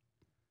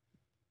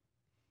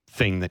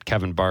thing that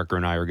Kevin Barker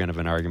and I are going to have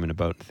an argument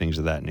about, things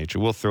of that nature.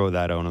 We'll throw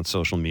that out on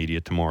social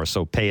media tomorrow.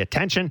 So pay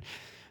attention.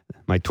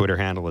 My Twitter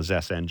handle is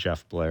SN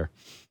Jeff Blair.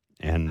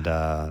 And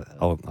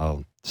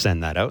I'll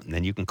send that out. And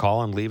then you can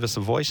call and leave us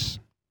a voice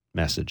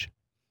message.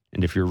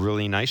 And if you're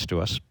really nice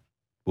to us,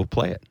 we'll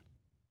play it.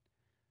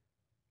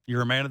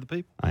 You're a man of the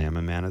people? I am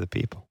a man of the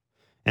people.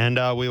 And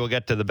we will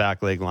get to the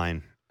back leg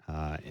line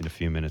in a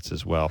few minutes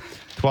as well.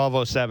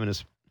 12:07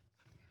 is...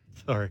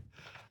 Sorry.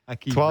 I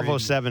keep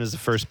 12:07 is the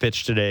first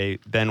pitch today.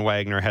 Ben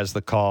Wagner has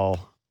the call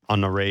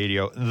on the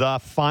radio. The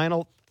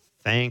final,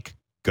 thank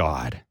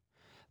God,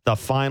 the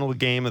final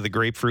game of the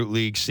Grapefruit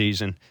League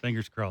season.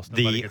 Fingers crossed.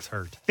 Nobody gets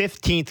hurt.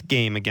 15th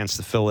game against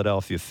the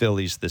Philadelphia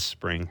Phillies this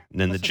spring. And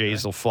then the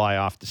Jays will fly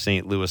off to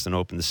St. Louis and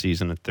open the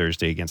season on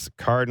Thursday against the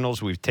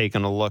Cardinals. We've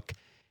taken a look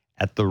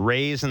at the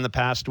Rays in the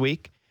past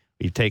week.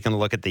 We've taken a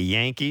look at the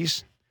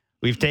Yankees.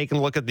 We've taken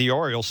a look at the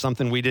Orioles,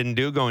 something we didn't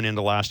do going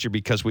into last year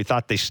because we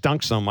thought they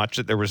stunk so much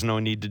that there was no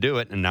need to do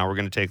it. And now we're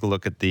going to take a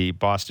look at the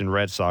Boston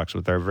Red Sox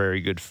with our very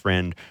good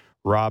friend,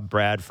 Rob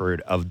Bradford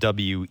of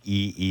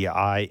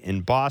WEEI in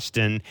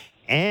Boston.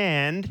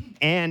 And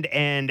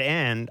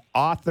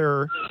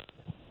author,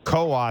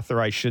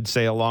 co-author, I should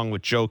say, along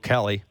with Joe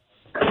Kelly,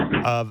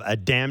 of A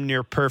Damn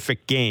Near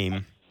Perfect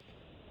Game,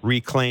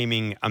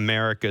 Reclaiming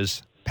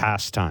America's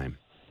Pastime.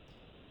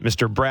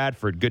 Mr.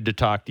 Bradford, good to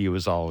talk to you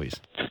as always.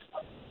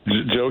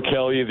 Joe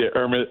Kelly, the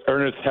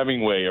Ernest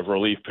Hemingway of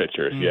relief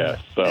pitchers. Yes.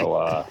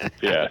 So,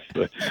 yes.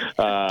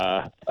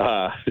 How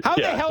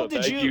the hell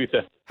did you?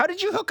 How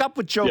did you hook up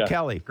with Joe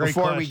Kelly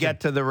before we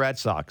get to the Red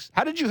Sox?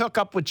 How did you hook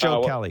up with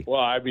Joe Kelly?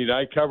 Well, I mean,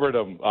 I covered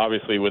him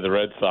obviously with the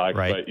Red Sox,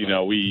 right. But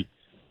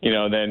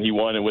then he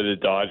won it with the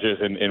Dodgers,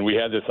 and we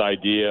had this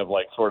idea of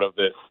like sort of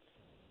this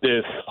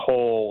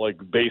whole like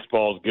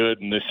baseball's good,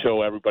 and this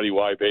show everybody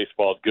why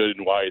baseball's good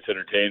and why it's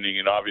entertaining,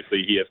 and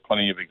obviously he has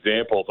plenty of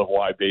examples of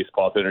why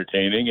baseball's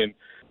entertaining,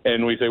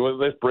 and we say, well,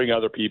 let's bring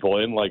other people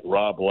in like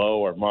Rob Lowe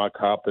or Mark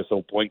Hoppus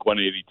or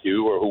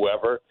Blink-182 or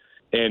whoever,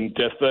 and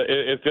just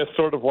it's just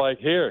sort of like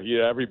here,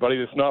 everybody,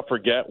 let's not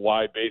forget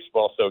why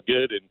baseball's so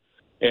good,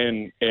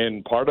 and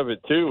part of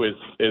it too is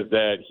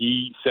that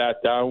he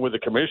sat down with the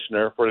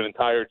commissioner for an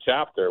entire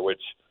chapter,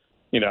 which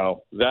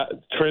that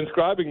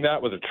transcribing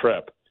that was a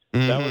trip.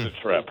 Mm-hmm. That was a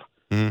trip.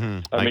 Mm-hmm.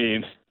 I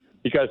mean,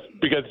 because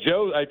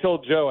Joe, I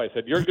told Joe, I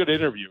said, you're a good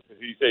interview.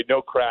 He said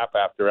no crap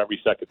after every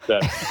second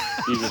set.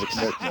 He's the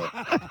commissioner.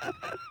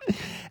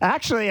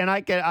 Actually, and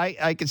I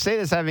could say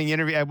this having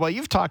interviewed. Well,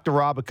 you've talked to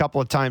Rob a couple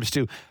of times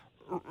too.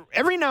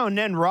 Every now and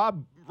then,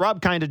 Rob Rob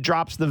kind of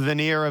drops the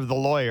veneer of the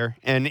lawyer,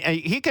 and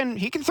he can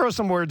throw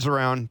some words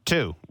around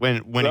too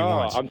when he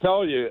wants. I'm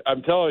telling you.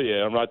 I'm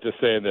not just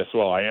saying this.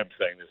 Well, I am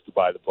saying this to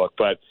buy the book,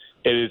 but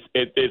it's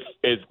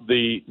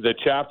the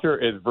chapter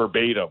is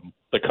verbatim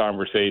the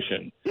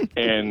conversation,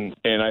 and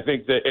I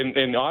think that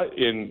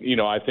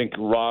I think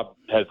Rob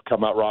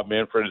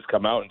Manfred has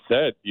come out and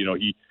said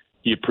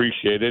he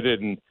appreciated it,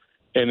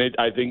 and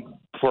I think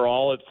for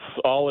all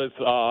its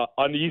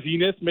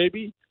uneasiness,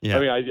 maybe. Yeah. I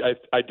mean,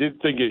 I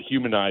did think it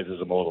humanizes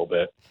them a little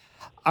bit.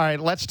 All right,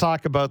 let's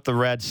talk about the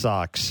Red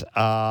Sox.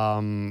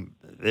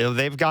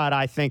 They've got,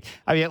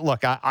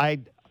 look, I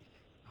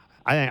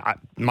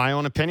my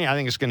own opinion, I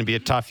think it's going to be a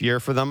tough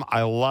year for them.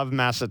 I love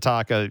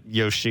Masataka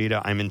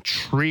Yoshida. I'm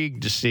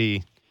intrigued to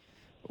see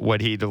what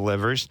he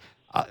delivers.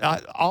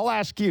 I'll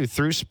ask you,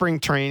 through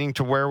spring training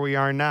to where we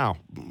are now,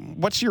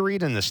 what's your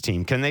read on this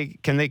team? Can they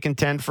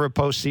contend for a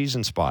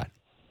postseason spot?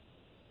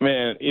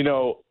 Man,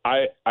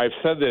 I've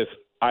said this.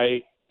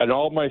 In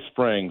all my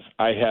springs,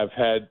 I have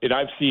had, and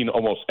I've seen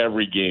almost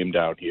every game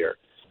down here.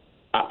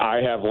 I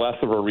have less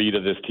of a read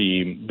of this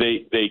team.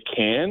 They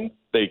can.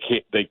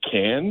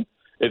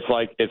 It's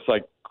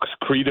like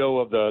credo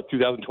of the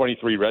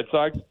 2023 Red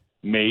Sox.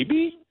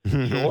 Maybe,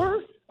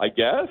 sure, I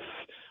guess.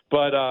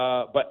 But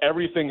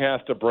everything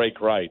has to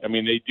break right. I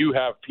mean, they do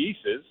have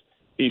pieces.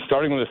 He's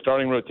starting with a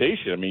starting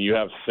rotation. I mean, you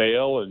have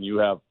Sale and you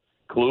have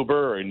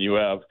Kluber and you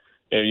have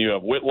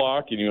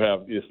Whitlock and you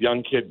have this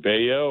young kid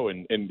Bayo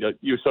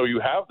so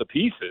you have the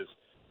pieces.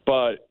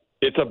 But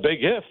it's a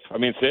big if. I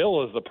mean,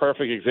 Sale is the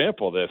perfect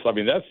example of this. I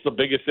mean, that's the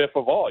biggest if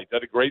of all. He's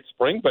had a great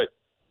spring, but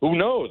who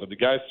knows? The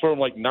guy's thrown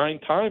like 9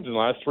 times in the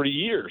last 3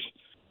 years.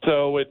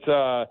 So it's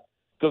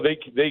so they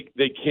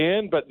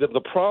can, but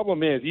the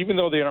problem is, even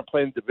though they aren't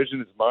playing the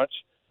division as much,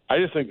 I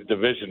just think the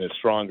division is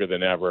stronger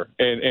than ever.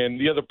 And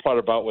the other part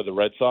about with the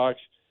Red Sox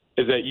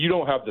is that you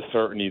don't have the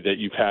certainty that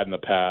you've had in the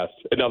past.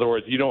 In other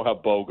words, you don't have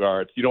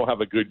Bogarts, you don't have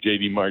a good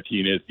J.D.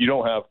 Martinez, you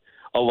don't have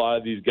a lot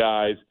of these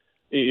guys.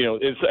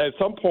 At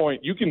some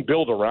point you can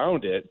build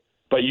around it,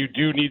 but you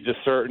do need the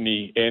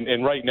certainty.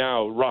 And right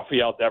now,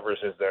 Rafael Devers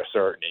is their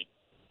certainty.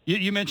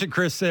 You mentioned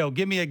Chris Sale.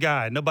 Give me a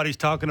guy nobody's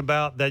talking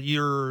about that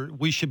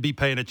we should be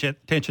paying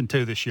attention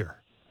to this year.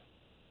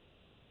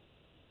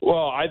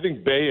 Well, I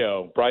think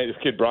this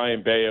kid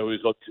Brian Bayo,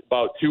 who's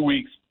about 2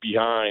 weeks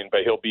behind,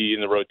 but he'll be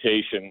in the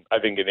rotation, I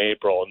think, in the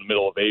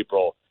middle of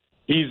April.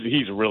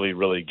 He's really,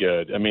 really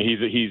good. I mean,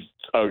 he's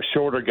a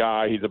shorter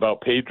guy. He's about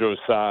Pedro's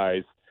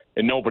size,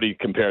 and nobody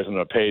compares him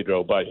to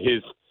Pedro. But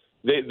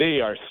they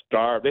are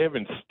starved. They have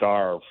been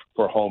starved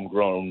for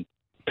homegrown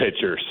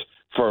pitchers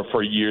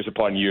for years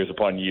upon years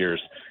upon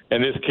years.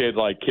 And this kid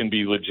can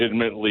be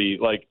legitimately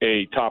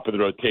a top of the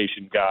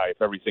rotation guy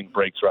if everything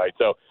breaks right.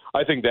 So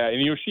I think that,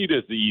 and Yoshida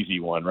is the easy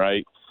one,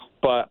 right?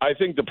 But I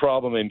think the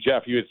problem, and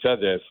Jeff, you had said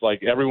this,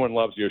 everyone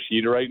loves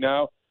Yoshida right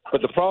now.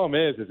 But the problem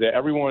is that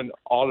everyone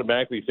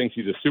automatically thinks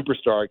he's a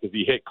superstar because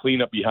he hit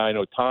cleanup behind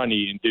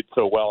Ohtani and did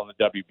so well in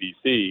the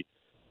WBC.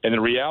 And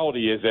the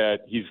reality is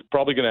that he's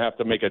probably going to have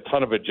to make a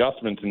ton of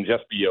adjustments and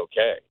just be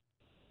okay.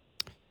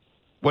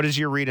 What is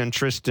your read on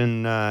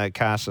Tristan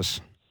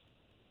Casas?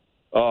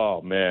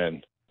 Oh,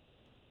 man.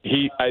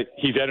 He's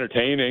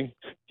entertaining.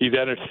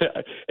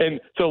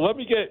 And so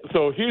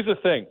here's the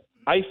thing.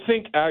 I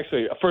think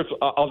actually, first,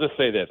 I'll just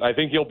say this. I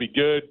think he'll be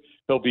good.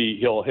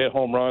 He'll hit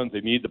home runs. They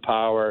need the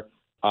power.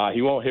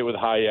 He won't hit with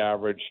high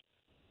average,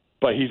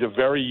 but he's a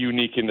very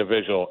unique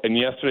individual. And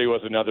yesterday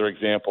was another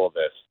example of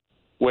this,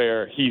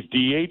 where he's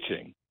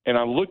DHing. And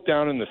I looked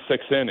down in the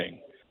 6th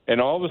inning,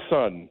 and all of a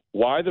sudden,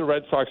 why the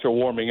Red Sox are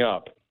warming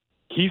up,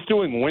 he's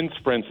doing wind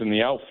sprints in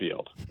the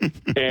outfield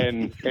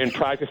and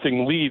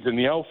practicing leads in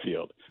the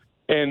outfield.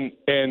 And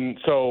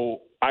so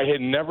I had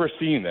never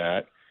seen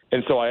that.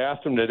 And so I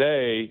asked him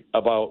today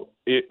about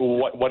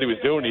what he was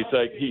doing.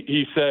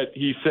 He said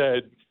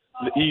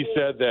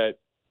that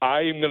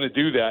I am going to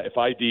do that if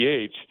I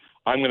DH.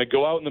 I'm going to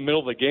go out in the middle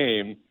of the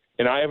game,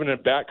 and I have an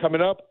at-bat coming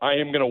up. I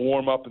am going to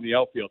warm up in the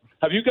outfield.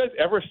 Have you guys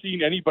ever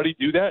seen anybody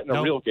do that in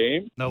a real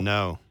game?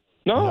 No.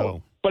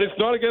 But it's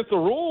not against the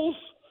rules.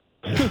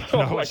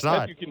 So no, it's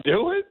not. You can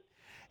do it?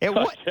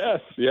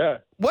 Yes, yeah.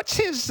 What's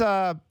his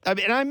I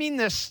mean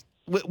this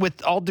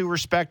with all due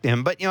respect to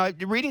him, but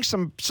reading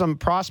some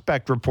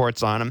prospect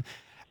reports on him,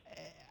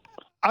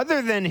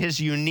 other than his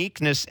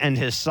uniqueness and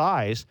his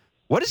size,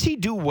 what does he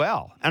do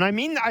well? And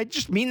I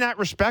just mean that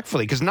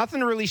respectfully, because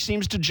nothing really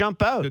seems to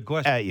jump out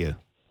at you.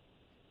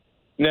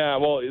 Yeah,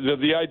 well,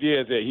 the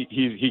idea is that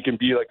he can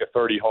be like a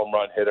 30 home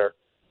run hitter,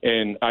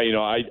 and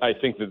I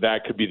think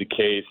that could be the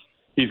case.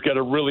 He's got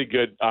a really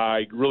good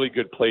eye, really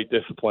good plate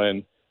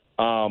discipline.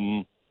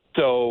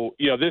 So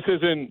this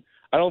isn't.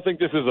 I don't think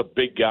this is a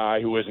big guy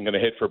who isn't going to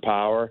hit for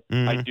power.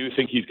 Mm-hmm. I do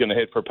think he's going to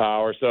hit for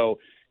power. So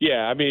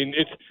yeah, I mean,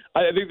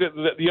 I think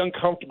that the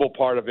uncomfortable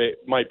part of it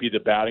might be the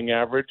batting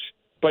average,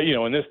 but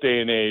in this day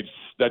and age,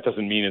 that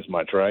doesn't mean as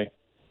much, right?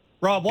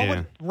 Rob,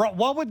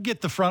 what would get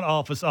the front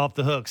office off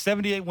the hook?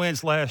 78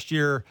 wins last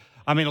year.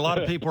 I mean, a lot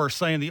of people are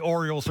saying the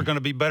Orioles are going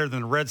to be better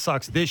than the Red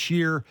Sox this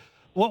year.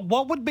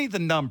 What would be the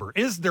number?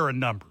 Is there a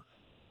number?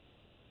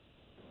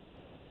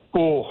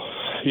 Oh,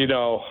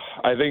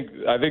 I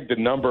think the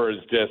number is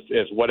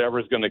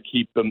whatever's going to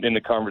keep them in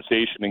the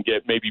conversation and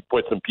maybe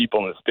put some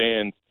people in the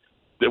stands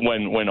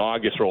when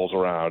August rolls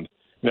around.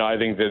 I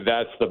think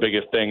that's the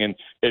biggest thing. And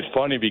it's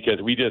funny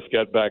because we just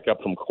got back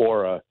up from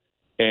Cora,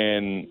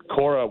 and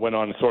Cora went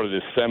on sort of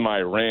this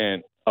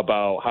semi-rant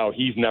about how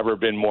he's never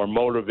been more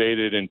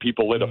motivated and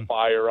people lit a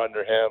fire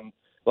under him,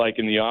 like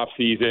in the off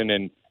season.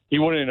 And he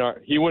wouldn't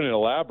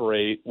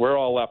elaborate. We're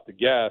all left to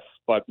guess,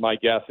 but my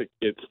guess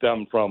it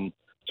stemmed from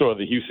sort of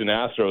the Houston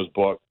Astros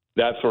book,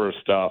 that sort of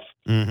stuff.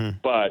 Mm-hmm.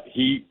 But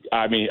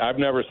I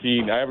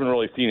haven't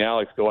really seen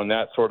Alex go on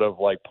that sort of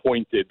like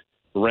pointed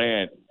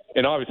rant.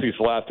 And obviously it's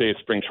the last day of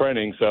spring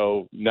training,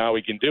 so now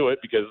we can do it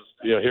because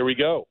here we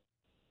go.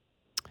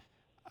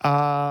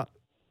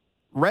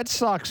 Red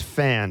Sox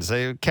fans,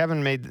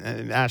 Kevin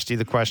asked you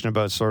the question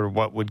about sort of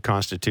what would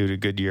constitute a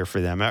good year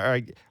for them.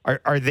 Are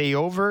they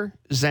over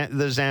the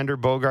Xander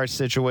Bogaerts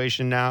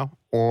situation now,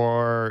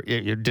 or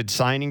did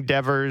signing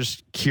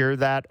Devers cure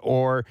that,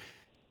 or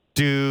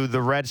do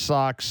the Red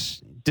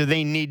Sox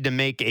need to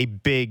make a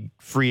big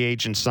free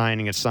agent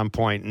signing at some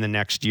point in the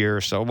next year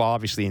or so? Well,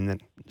 obviously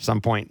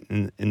some point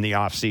in the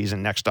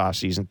next off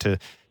season to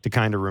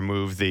kind of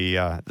remove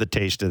the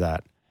taste of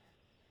that.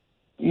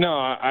 No,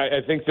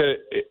 I think that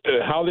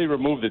how they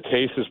remove the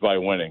taste is by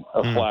winning,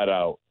 flat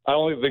out. I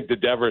don't even think the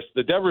Devers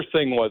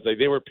thing was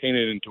they were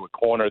painted into a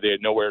corner. They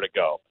had nowhere to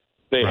go.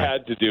 They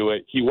had to do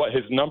it.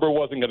 His number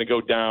wasn't going to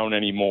go down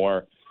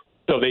anymore,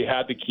 so they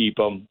had to keep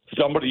him.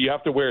 You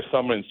have to wear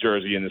someone's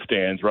jersey in the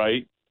stands,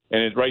 right?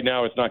 And right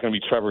now it's not going to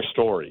be Trevor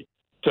Story.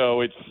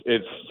 So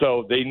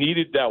so they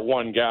needed that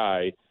one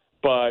guy.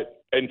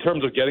 But in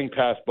terms of getting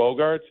past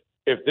Bogaerts,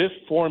 if this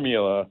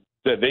formula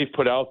that they've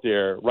put out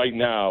there right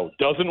now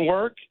doesn't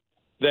work,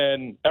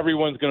 then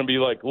everyone's going to be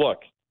like, look,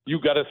 you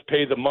got to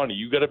pay the money.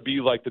 You got to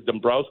be like the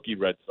Dombrowski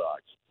Red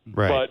Sox.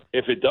 Right. But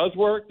if it does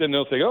work, then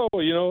they'll say,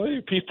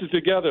 they pieced it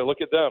together. Look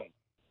at them.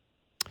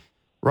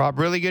 Rob,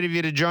 really good of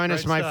you to join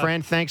us, my stuff.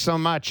 friend. Thanks so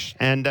much.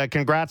 And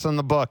congrats on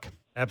the book.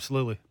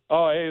 Absolutely.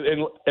 Oh,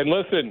 and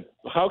listen,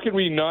 how can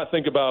we not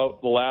think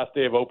about the last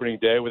day of opening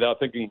day without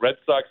thinking Red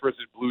Sox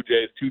versus Blue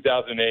Jays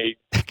 2008,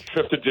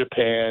 trip to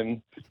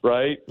Japan,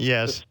 right?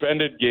 Yes.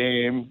 Suspended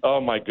game.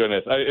 Oh, my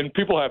goodness. And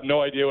people have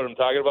no idea what I'm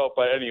talking about,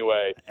 but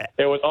anyway,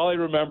 all I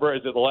remember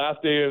is that the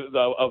last day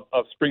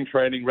of spring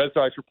training, Red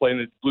Sox were playing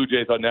the Blue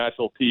Jays on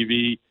national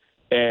TV,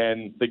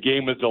 and the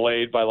game was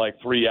delayed by like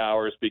 3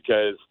 hours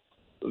because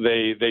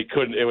they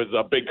couldn't. It was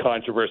a big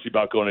controversy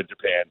about going to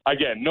Japan.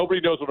 Again, nobody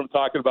knows what I'm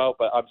talking about,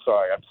 but I'm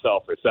sorry. I'm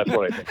selfish. That's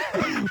what I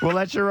think. We'll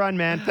let you run,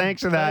 man.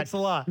 Thanks for that. Thanks a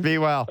lot. Be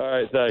well. All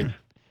right, thanks.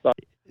 Bye.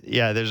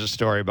 Yeah, there's a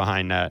story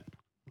behind that.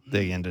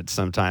 Dig into it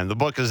sometime. The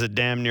book is a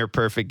damn near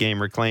perfect game,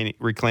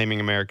 reclaiming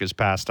America's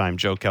pastime.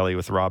 Joe Kelly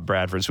with Rob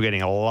Bradford. So we're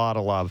getting a lot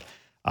of love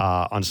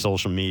on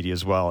social media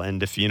as well.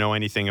 And if you know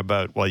anything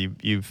about,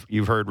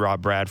 you've heard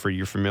Rob Bradford,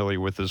 you're familiar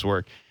with his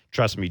work.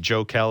 Trust me,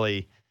 Joe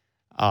Kelly.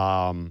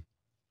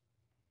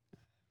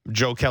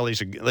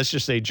 Let's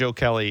just say Joe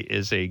Kelly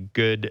is a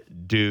good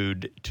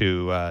dude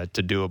to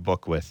do a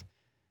book with.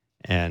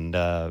 And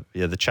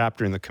the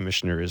chapter in The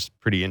Commissioner is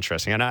pretty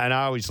interesting. And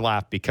I always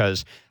laugh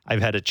because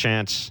I've had a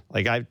chance,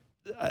 I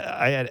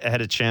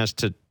had a chance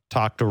to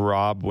talk to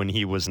Rob when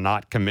he was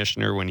not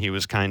commissioner, when he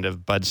was kind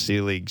of Bud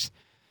Selig's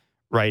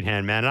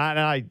right-hand man. And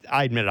I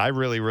admit it, I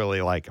really,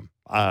 really like him.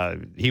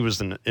 He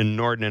was an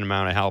inordinate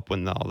amount of help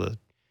when all the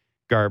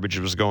garbage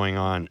was going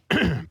on,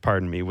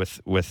 pardon me,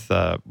 with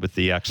the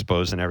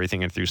Expos and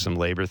everything, and through some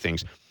labor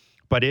things.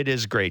 But it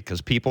is great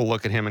because people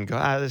look at him and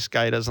go, this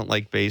guy doesn't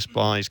like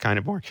baseball. He's kind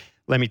of boring.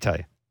 Let me tell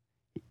you,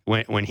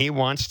 when he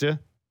wants to,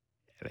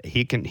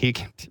 he can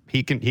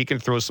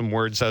throw some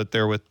words out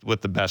there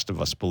with the best of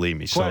us. Believe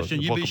me.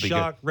 Question: So you'd be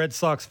shocked Red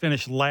Sox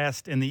finished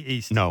last in the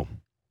East? No.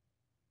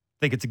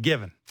 Think it's a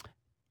given?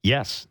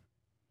 Yes,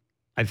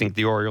 I think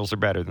the Orioles are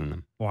better than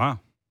them. Wow.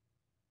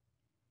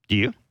 Do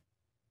you?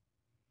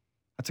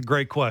 That's a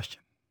great question.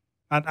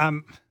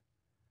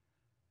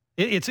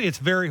 It's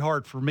very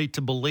hard for me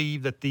to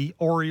believe that the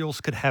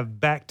Orioles could have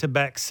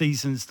back-to-back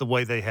seasons the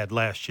way they had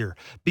last year,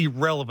 be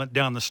relevant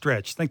down the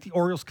stretch. Think the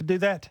Orioles could do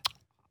that?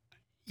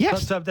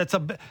 Yes. That's a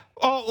big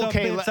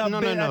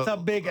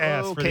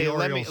ask for the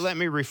Orioles. Let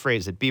me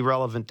rephrase it. Be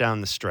relevant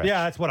down the stretch.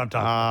 Yeah, that's what I'm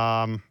talking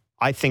about.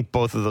 I think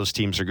both of those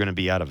teams are going to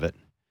be out of it.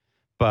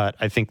 But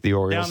I think the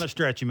Orioles down the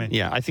stretch, you mean?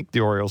 Yeah, I think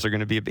the Orioles are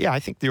going to be. I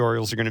think the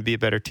Orioles are going to be a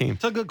better team.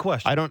 It's a good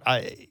question. I don't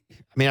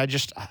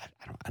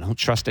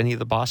trust any of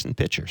the Boston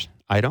pitchers.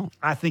 I don't.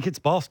 I think it's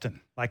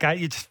Boston.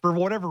 It's for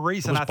whatever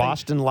reason. It was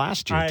Boston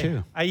last year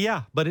too.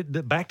 Yeah, but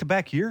the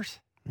back-to-back years.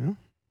 Yeah.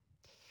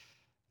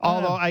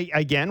 Although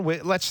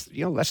let's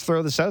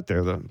throw this out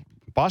there. The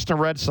Boston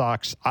Red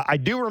Sox. I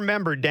do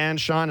remember Dan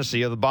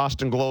Shaughnessy of the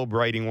Boston Globe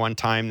writing one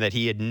time that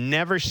he had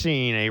never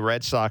seen a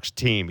Red Sox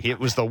team. It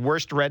was the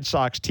worst Red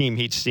Sox team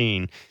he'd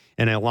seen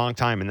in a long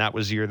time, and that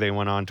was the year they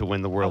went on to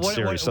win the World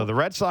Series. So the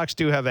Red Sox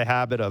do have a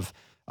habit of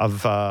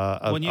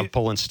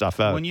pulling stuff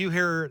out. When you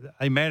hear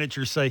a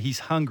manager say he's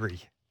hungry,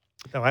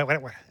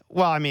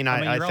 Well, I mean,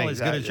 I you're think only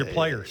as good as your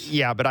players.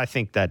 Yeah, but I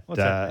think that,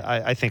 that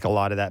I think a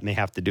lot of that may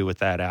have to do with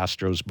that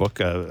Astros book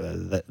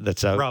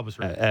that's out. Rob was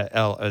right.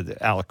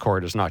 Alec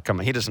Core does not come.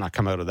 He does not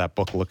come out of that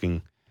book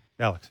looking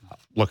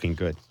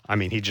good. I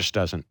mean, he just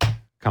doesn't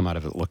come out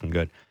of it looking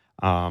good.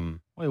 Well,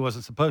 he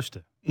wasn't supposed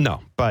to.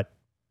 No, but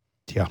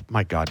yeah,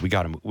 my God, we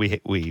got to we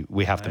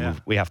have to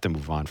move. We have to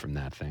move on from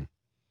that thing.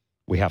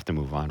 We have to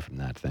move on from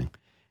that thing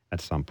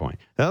at some point.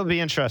 That'll be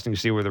interesting to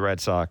see where the Red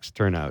Sox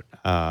turn out,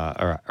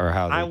 or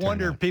how they I turn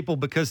wonder out. if people,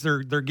 because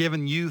they're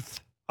giving youth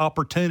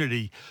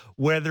opportunity,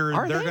 whether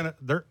Are they're they? going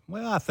to.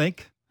 Well, I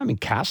think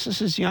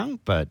Cassis is young,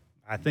 but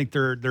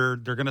they're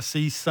going to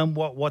see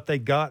somewhat what they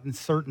got in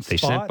certain they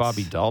spots. sent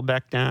Bobby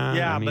Dahlbeck down.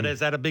 Yeah, I mean, but is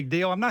that a big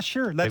deal? I'm not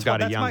sure. they've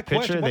got a young my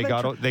pitcher. question. They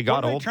got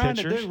what are old trying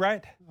pitchers. to do,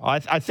 right?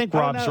 I think I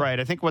don't Rob's know. right.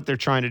 I think what they're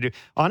trying to do.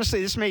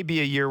 Honestly, this may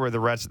be a year where the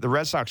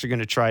Red Sox are going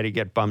to try to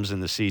get bums in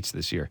the seats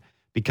this year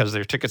because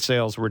their ticket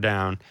sales were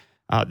down.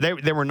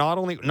 They were not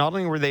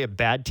only were they a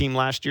bad team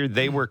last year,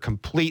 they were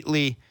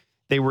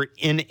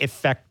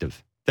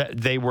ineffective.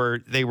 They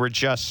were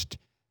just,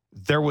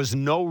 there was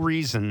no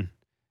reason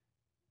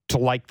to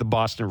like the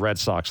Boston Red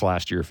Sox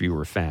last year if you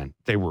were a fan.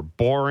 They were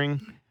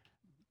boring.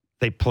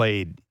 They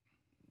played.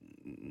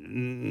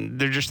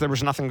 There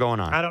was nothing going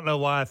on. I don't know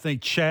why I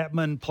think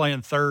Chapman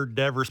playing third,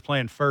 Devers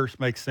playing first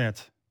makes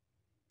sense.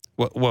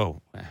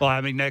 Whoa. Well,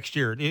 I mean, next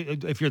year,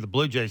 if you're the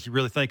Blue Jays, you're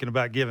really thinking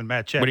about giving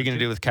Matt Chapman. What are you going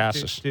to do with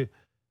Cassis?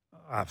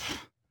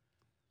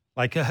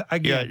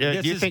 Again,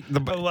 do you think the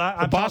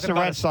Boston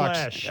Red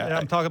Sox?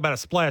 I'm talking about a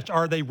splash.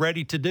 Are they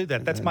ready to do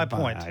that? That's my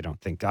point. I don't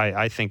think.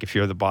 I think if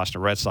you're the Boston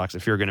Red Sox,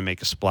 if you're going to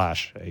make a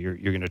splash, you're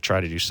going to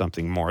try to do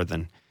something more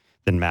than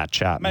Matt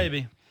Chapman.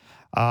 Maybe.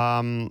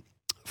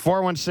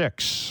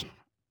 416.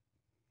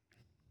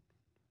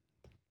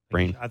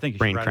 I think you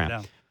brain should write cramp. it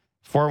down.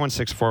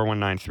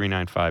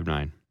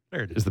 416-419-3959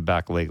 There it is the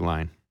back leg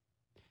line.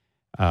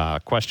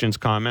 Questions,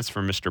 comments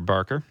from Mr.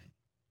 Barker.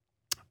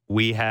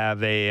 We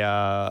have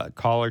a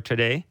caller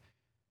today,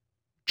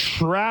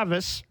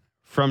 Travis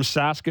from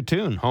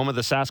Saskatoon, home of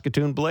the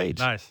Saskatoon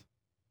Blades. Nice.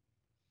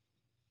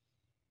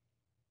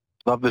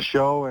 Love the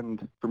show,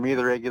 and for me,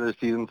 the regular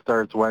season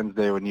starts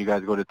Wednesday when you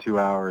guys go to 2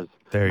 hours.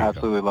 There you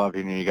Absolutely love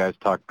hearing you guys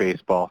talk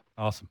baseball.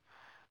 Awesome.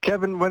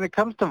 Kevin, when it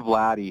comes to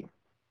Vladdy,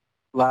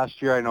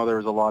 last year I know there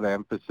was a lot of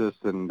emphasis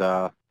and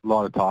a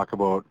lot of talk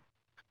about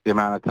the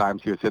amount of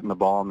times he was hitting the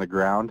ball on the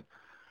ground.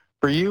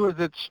 For you, is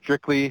it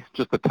strictly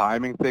just a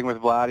timing thing with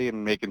Vladdy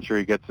and making sure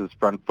he gets his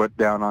front foot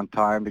down on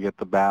time to get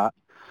the bat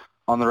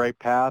on the right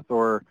path?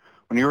 Or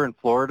when you were in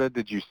Florida,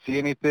 did you see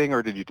anything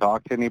or did you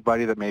talk to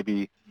anybody that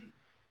maybe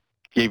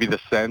gave you the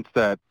sense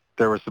that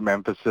there was some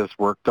emphasis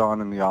worked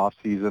on in the off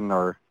season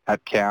or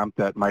at camp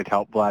that might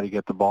help Vladdy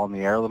get the ball in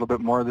the air a little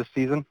bit more this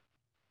season?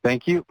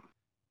 Thank you.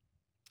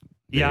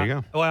 There you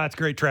go. Well, that's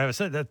great, Travis.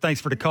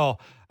 Thanks for the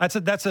call. That's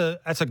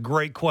a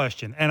great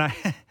question, and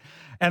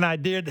I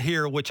did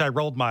hear, which I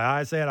rolled my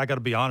eyes at. I got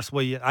to be honest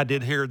with you. I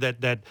did hear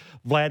that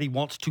Vladdy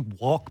wants to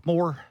walk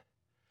more.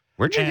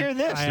 Where'd you hear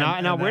this?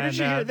 Now, where did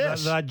you hear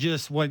this? I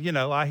just,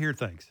 I hear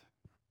things.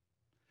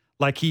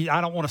 Like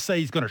I don't want to say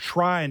he's going to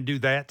try and do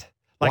that.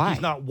 Like Why?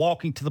 He's not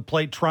walking to the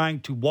plate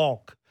trying to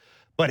walk,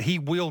 but he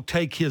will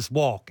take his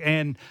walk.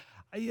 And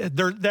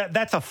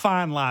that's a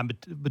fine line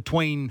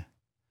between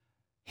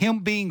him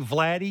being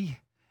Vladdy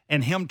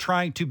and him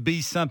trying to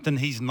be something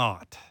he's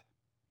not.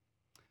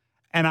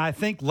 And I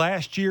think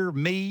last year,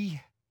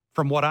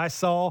 from what I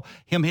saw,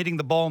 him hitting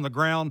the ball on the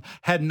ground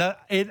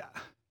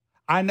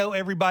I know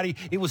everybody,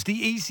 it was the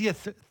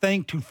easiest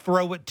thing to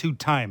throw it to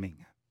timing.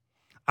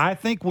 I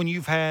think when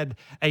you've had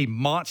a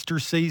monster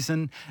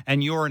season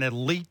and you're an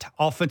elite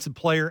offensive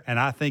player, and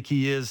I think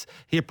he is,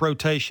 hip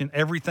rotation,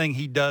 everything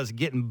he does,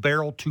 getting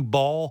barrel to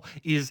ball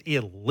is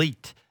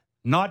elite.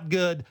 Not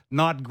good,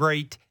 not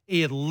great,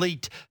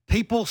 elite.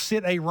 People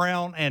sit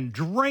around and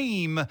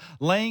dream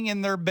laying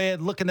in their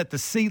bed looking at the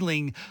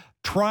ceiling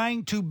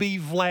trying to be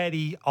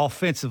Vladdy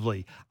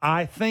offensively.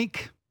 I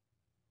think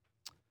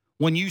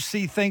when you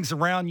see things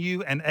around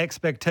you and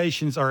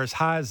expectations are as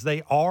high as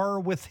they are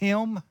with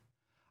him,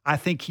 I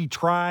think he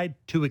tried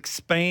to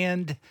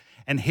expand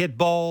and hit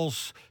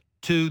balls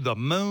to the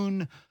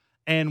moon.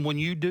 And when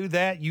you do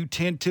that, you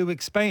tend to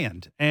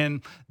expand.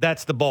 And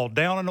that's the ball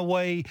down and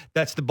away.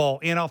 That's the ball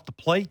in off the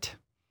plate.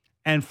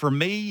 And for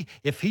me,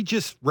 if he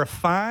just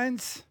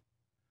refines,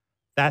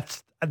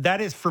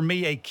 that is for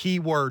me a key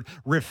word.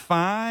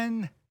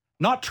 Refine,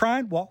 not try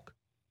and walk.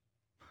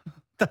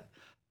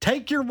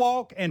 Take your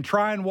walk and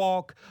try and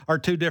walk are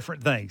two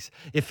different things.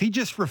 If he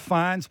just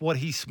refines what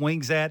he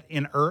swings at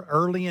in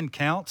early in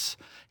counts,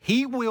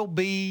 he will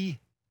be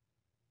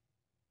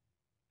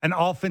an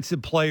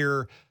offensive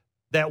player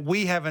that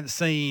we haven't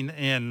seen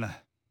in,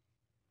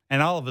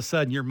 and all of a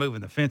sudden you're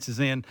moving the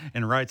fences in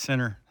right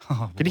center.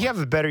 Oh, Did he have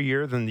a better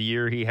year than the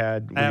year he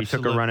had when he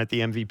took a run at the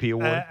MVP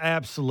award?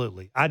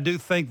 Absolutely. I do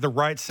think the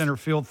right center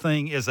field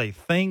thing is a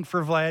thing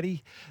for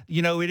Vladdy.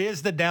 It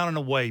is the down and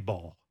away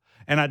ball.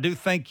 And I do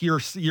think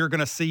you're going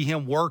to see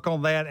him work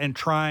on that and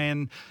try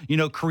and,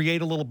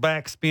 create a little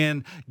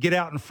backspin, get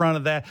out in front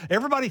of that.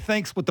 Everybody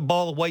thinks with the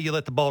ball away, you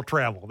let the ball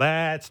travel.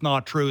 That's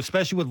not true,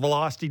 especially with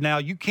velocity now.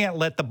 You can't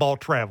let the ball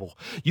travel.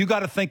 You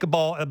got to think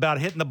about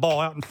hitting the ball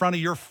out in front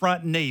of your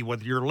front knee,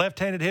 whether you're a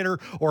left-handed hitter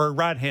or a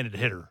right-handed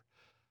hitter.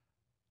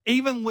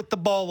 Even with the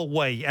ball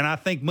away, and I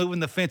think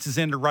moving the fences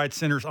into right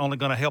center is only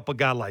going to help a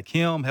guy like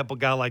him, help a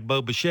guy like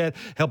Bo Bichette,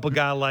 help a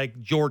guy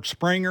like George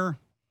Springer.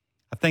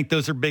 I think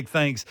those are big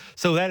things.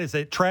 So that is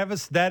it.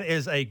 Travis, that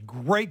is a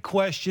great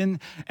question,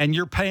 and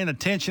you're paying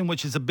attention,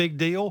 which is a big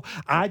deal.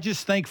 I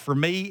just think for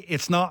me,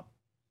 it's not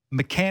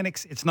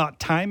mechanics. It's not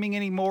timing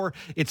anymore.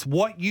 It's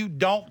what you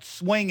don't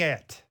swing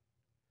at.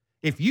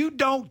 If you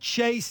don't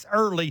chase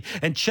early,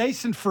 and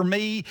chasing for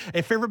me,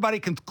 if everybody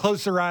can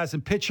close their eyes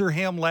and picture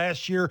him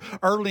last year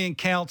early in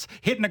counts,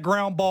 hitting a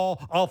ground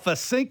ball off a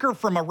sinker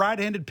from a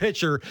right-handed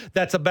pitcher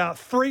that's about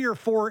 3 or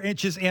 4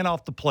 inches in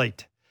off the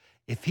plate.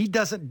 If he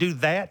doesn't do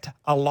that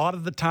a lot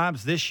of the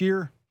times this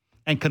year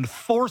and can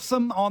force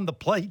them on the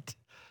plate,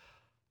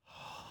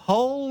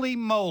 holy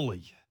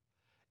moly,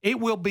 it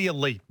will be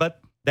elite.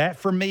 But that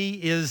for me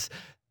is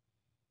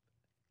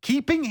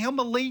keeping him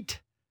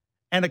elite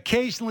and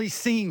occasionally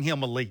seeing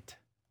him elite.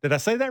 Did I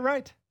say that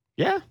right?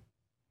 Yeah.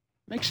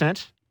 Makes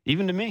sense.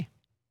 Even to me.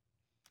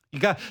 You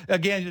got,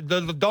 again,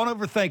 don't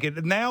overthink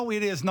it. Now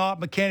it is not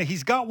mechanic.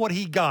 He's got what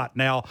he got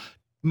now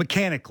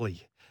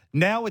mechanically.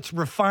 Now it's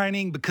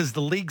refining because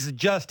the league's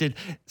adjusted.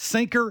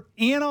 Sinker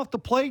in off the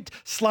plate,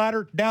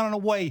 slider down and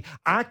away.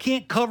 I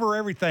can't cover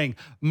everything.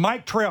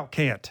 Mike Trout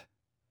can't.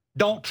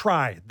 Don't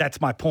try. That's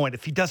my point.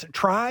 If he doesn't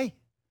try,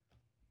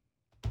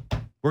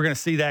 we're going to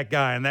see that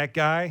guy. And that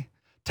guy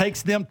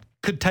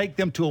could take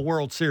them to a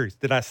World Series.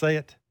 Did I say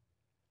it?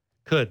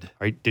 Could. All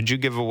right, did you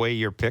give away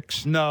your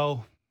picks?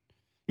 No.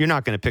 You're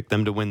not going to pick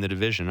them to win the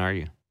division, are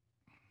you?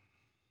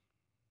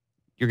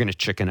 You're going to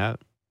chicken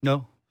out.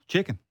 No,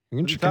 chicken. You're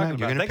going to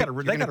chicken out. They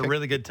got a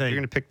really good team. You're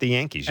going to pick the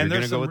Yankees. You're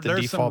going to go with the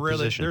default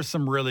position. There's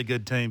some really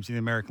good teams in the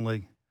American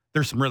League.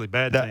 There's some really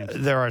bad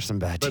teams. There are some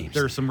bad teams.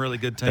 There's some really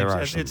good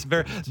teams. It's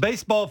very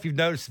baseball. If you've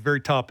noticed, is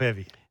very top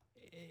heavy.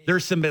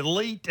 There's some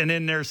elite, and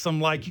then there's some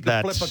like you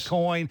can flip a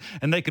coin,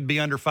 and they could be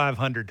under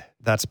 500.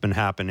 That's been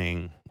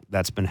happening.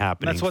 That's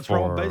what's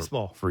wrong with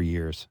baseball for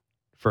years.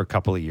 For a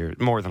couple of years,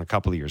 more than a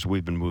couple of years,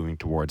 we've been moving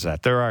towards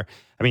that.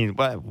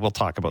 We'll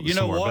talk about this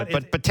more.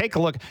 But take a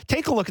look.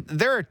 Take a look.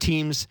 There are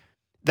teams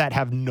that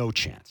have no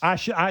chance.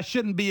 I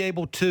shouldn't be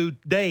able to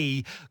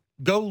today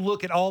go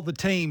look at all the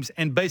teams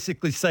and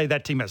basically say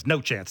that team has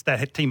no chance.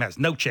 That team has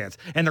no chance,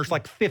 and there's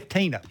like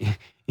 15 of them.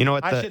 You know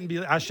what? I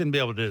shouldn't be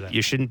able to do that.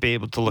 You shouldn't be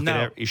able to look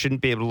at. You shouldn't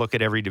be able to look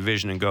at every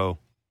division and go,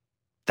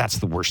 "That's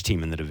the worst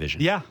team in the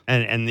division." Yeah,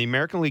 and the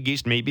American League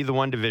East may be the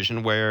one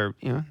division where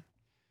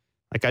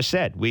like I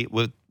said,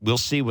 we'll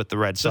see what the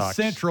Red Sox.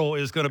 The Central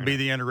is going to be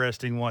the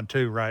interesting one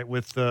too, right?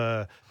 With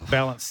the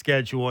balanced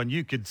schedule, and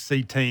you could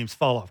see teams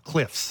fall off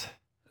cliffs.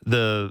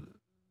 The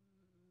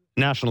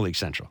National League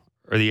Central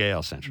or the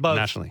AL Central? Both.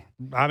 Nationally.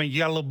 I mean, you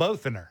got a little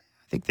both in there.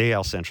 I think the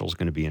AL Central is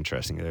going to be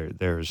interesting.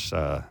 There's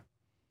some.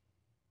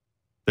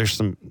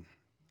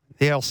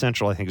 The AL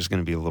Central, I think, is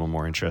going to be a little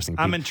more interesting.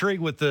 I'm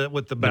intrigued with the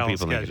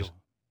balanced schedule.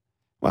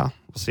 Well,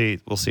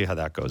 we'll see how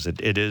that goes.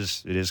 It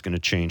is going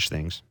to change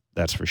things.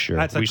 That's for sure.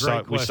 That's a we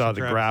great saw the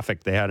Travis.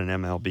 graphic. They had an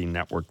MLB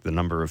network. The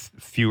number of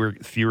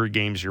fewer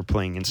games you're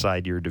playing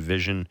inside your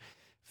division.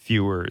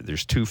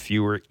 There's 2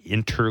 fewer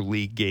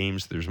interleague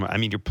games.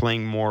 You're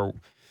playing more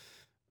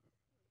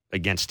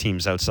against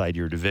teams outside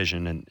your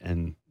division,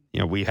 and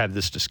we had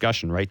this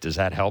discussion, right? Does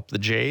that help the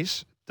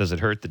Jays? Does it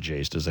hurt the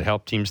Jays? Does it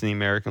help teams in the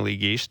American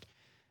League East?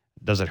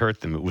 Does it hurt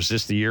them? Was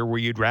this the year where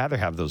you'd rather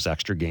have those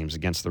extra games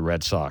against the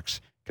Red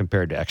Sox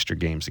compared to extra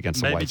games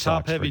against the White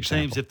Sox? Maybe top-heavy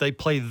teams, if they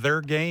play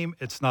their game,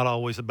 it's not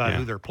always about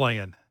who they're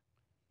playing.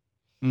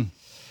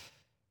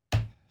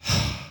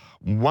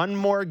 One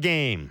more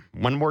game.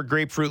 One more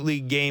Grapefruit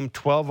League game.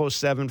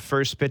 12:07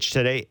 first pitch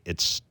today.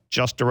 It's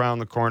just around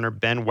the corner.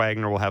 Ben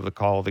Wagner will have the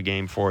call of the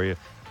game for you.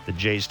 The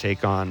Jays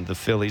take on the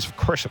Phillies. Of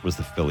course it was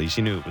the Phillies.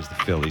 You knew it was the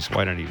Phillies.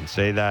 Why don't you even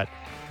say that?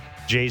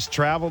 Jays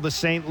travel to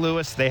St.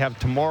 Louis. They have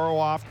tomorrow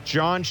off.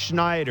 John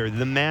Schneider,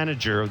 the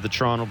manager of the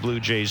Toronto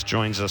Blue Jays,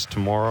 joins us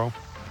tomorrow.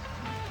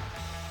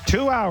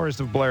 2 hours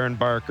of Blair and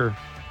Barker,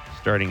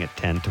 starting at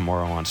 10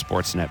 tomorrow on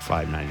Sportsnet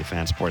 590,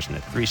 Fan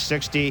Sportsnet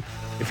 360.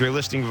 If you're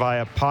listening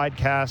via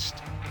podcast,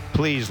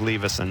 please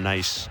leave us a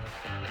nice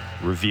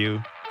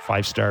review.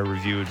 5-star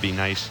review would be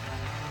nice.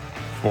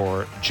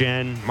 For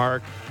Jen,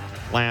 Mark,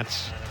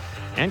 Lance,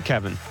 and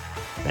Kevin,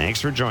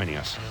 thanks for joining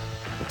us.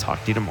 We'll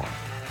talk to you tomorrow.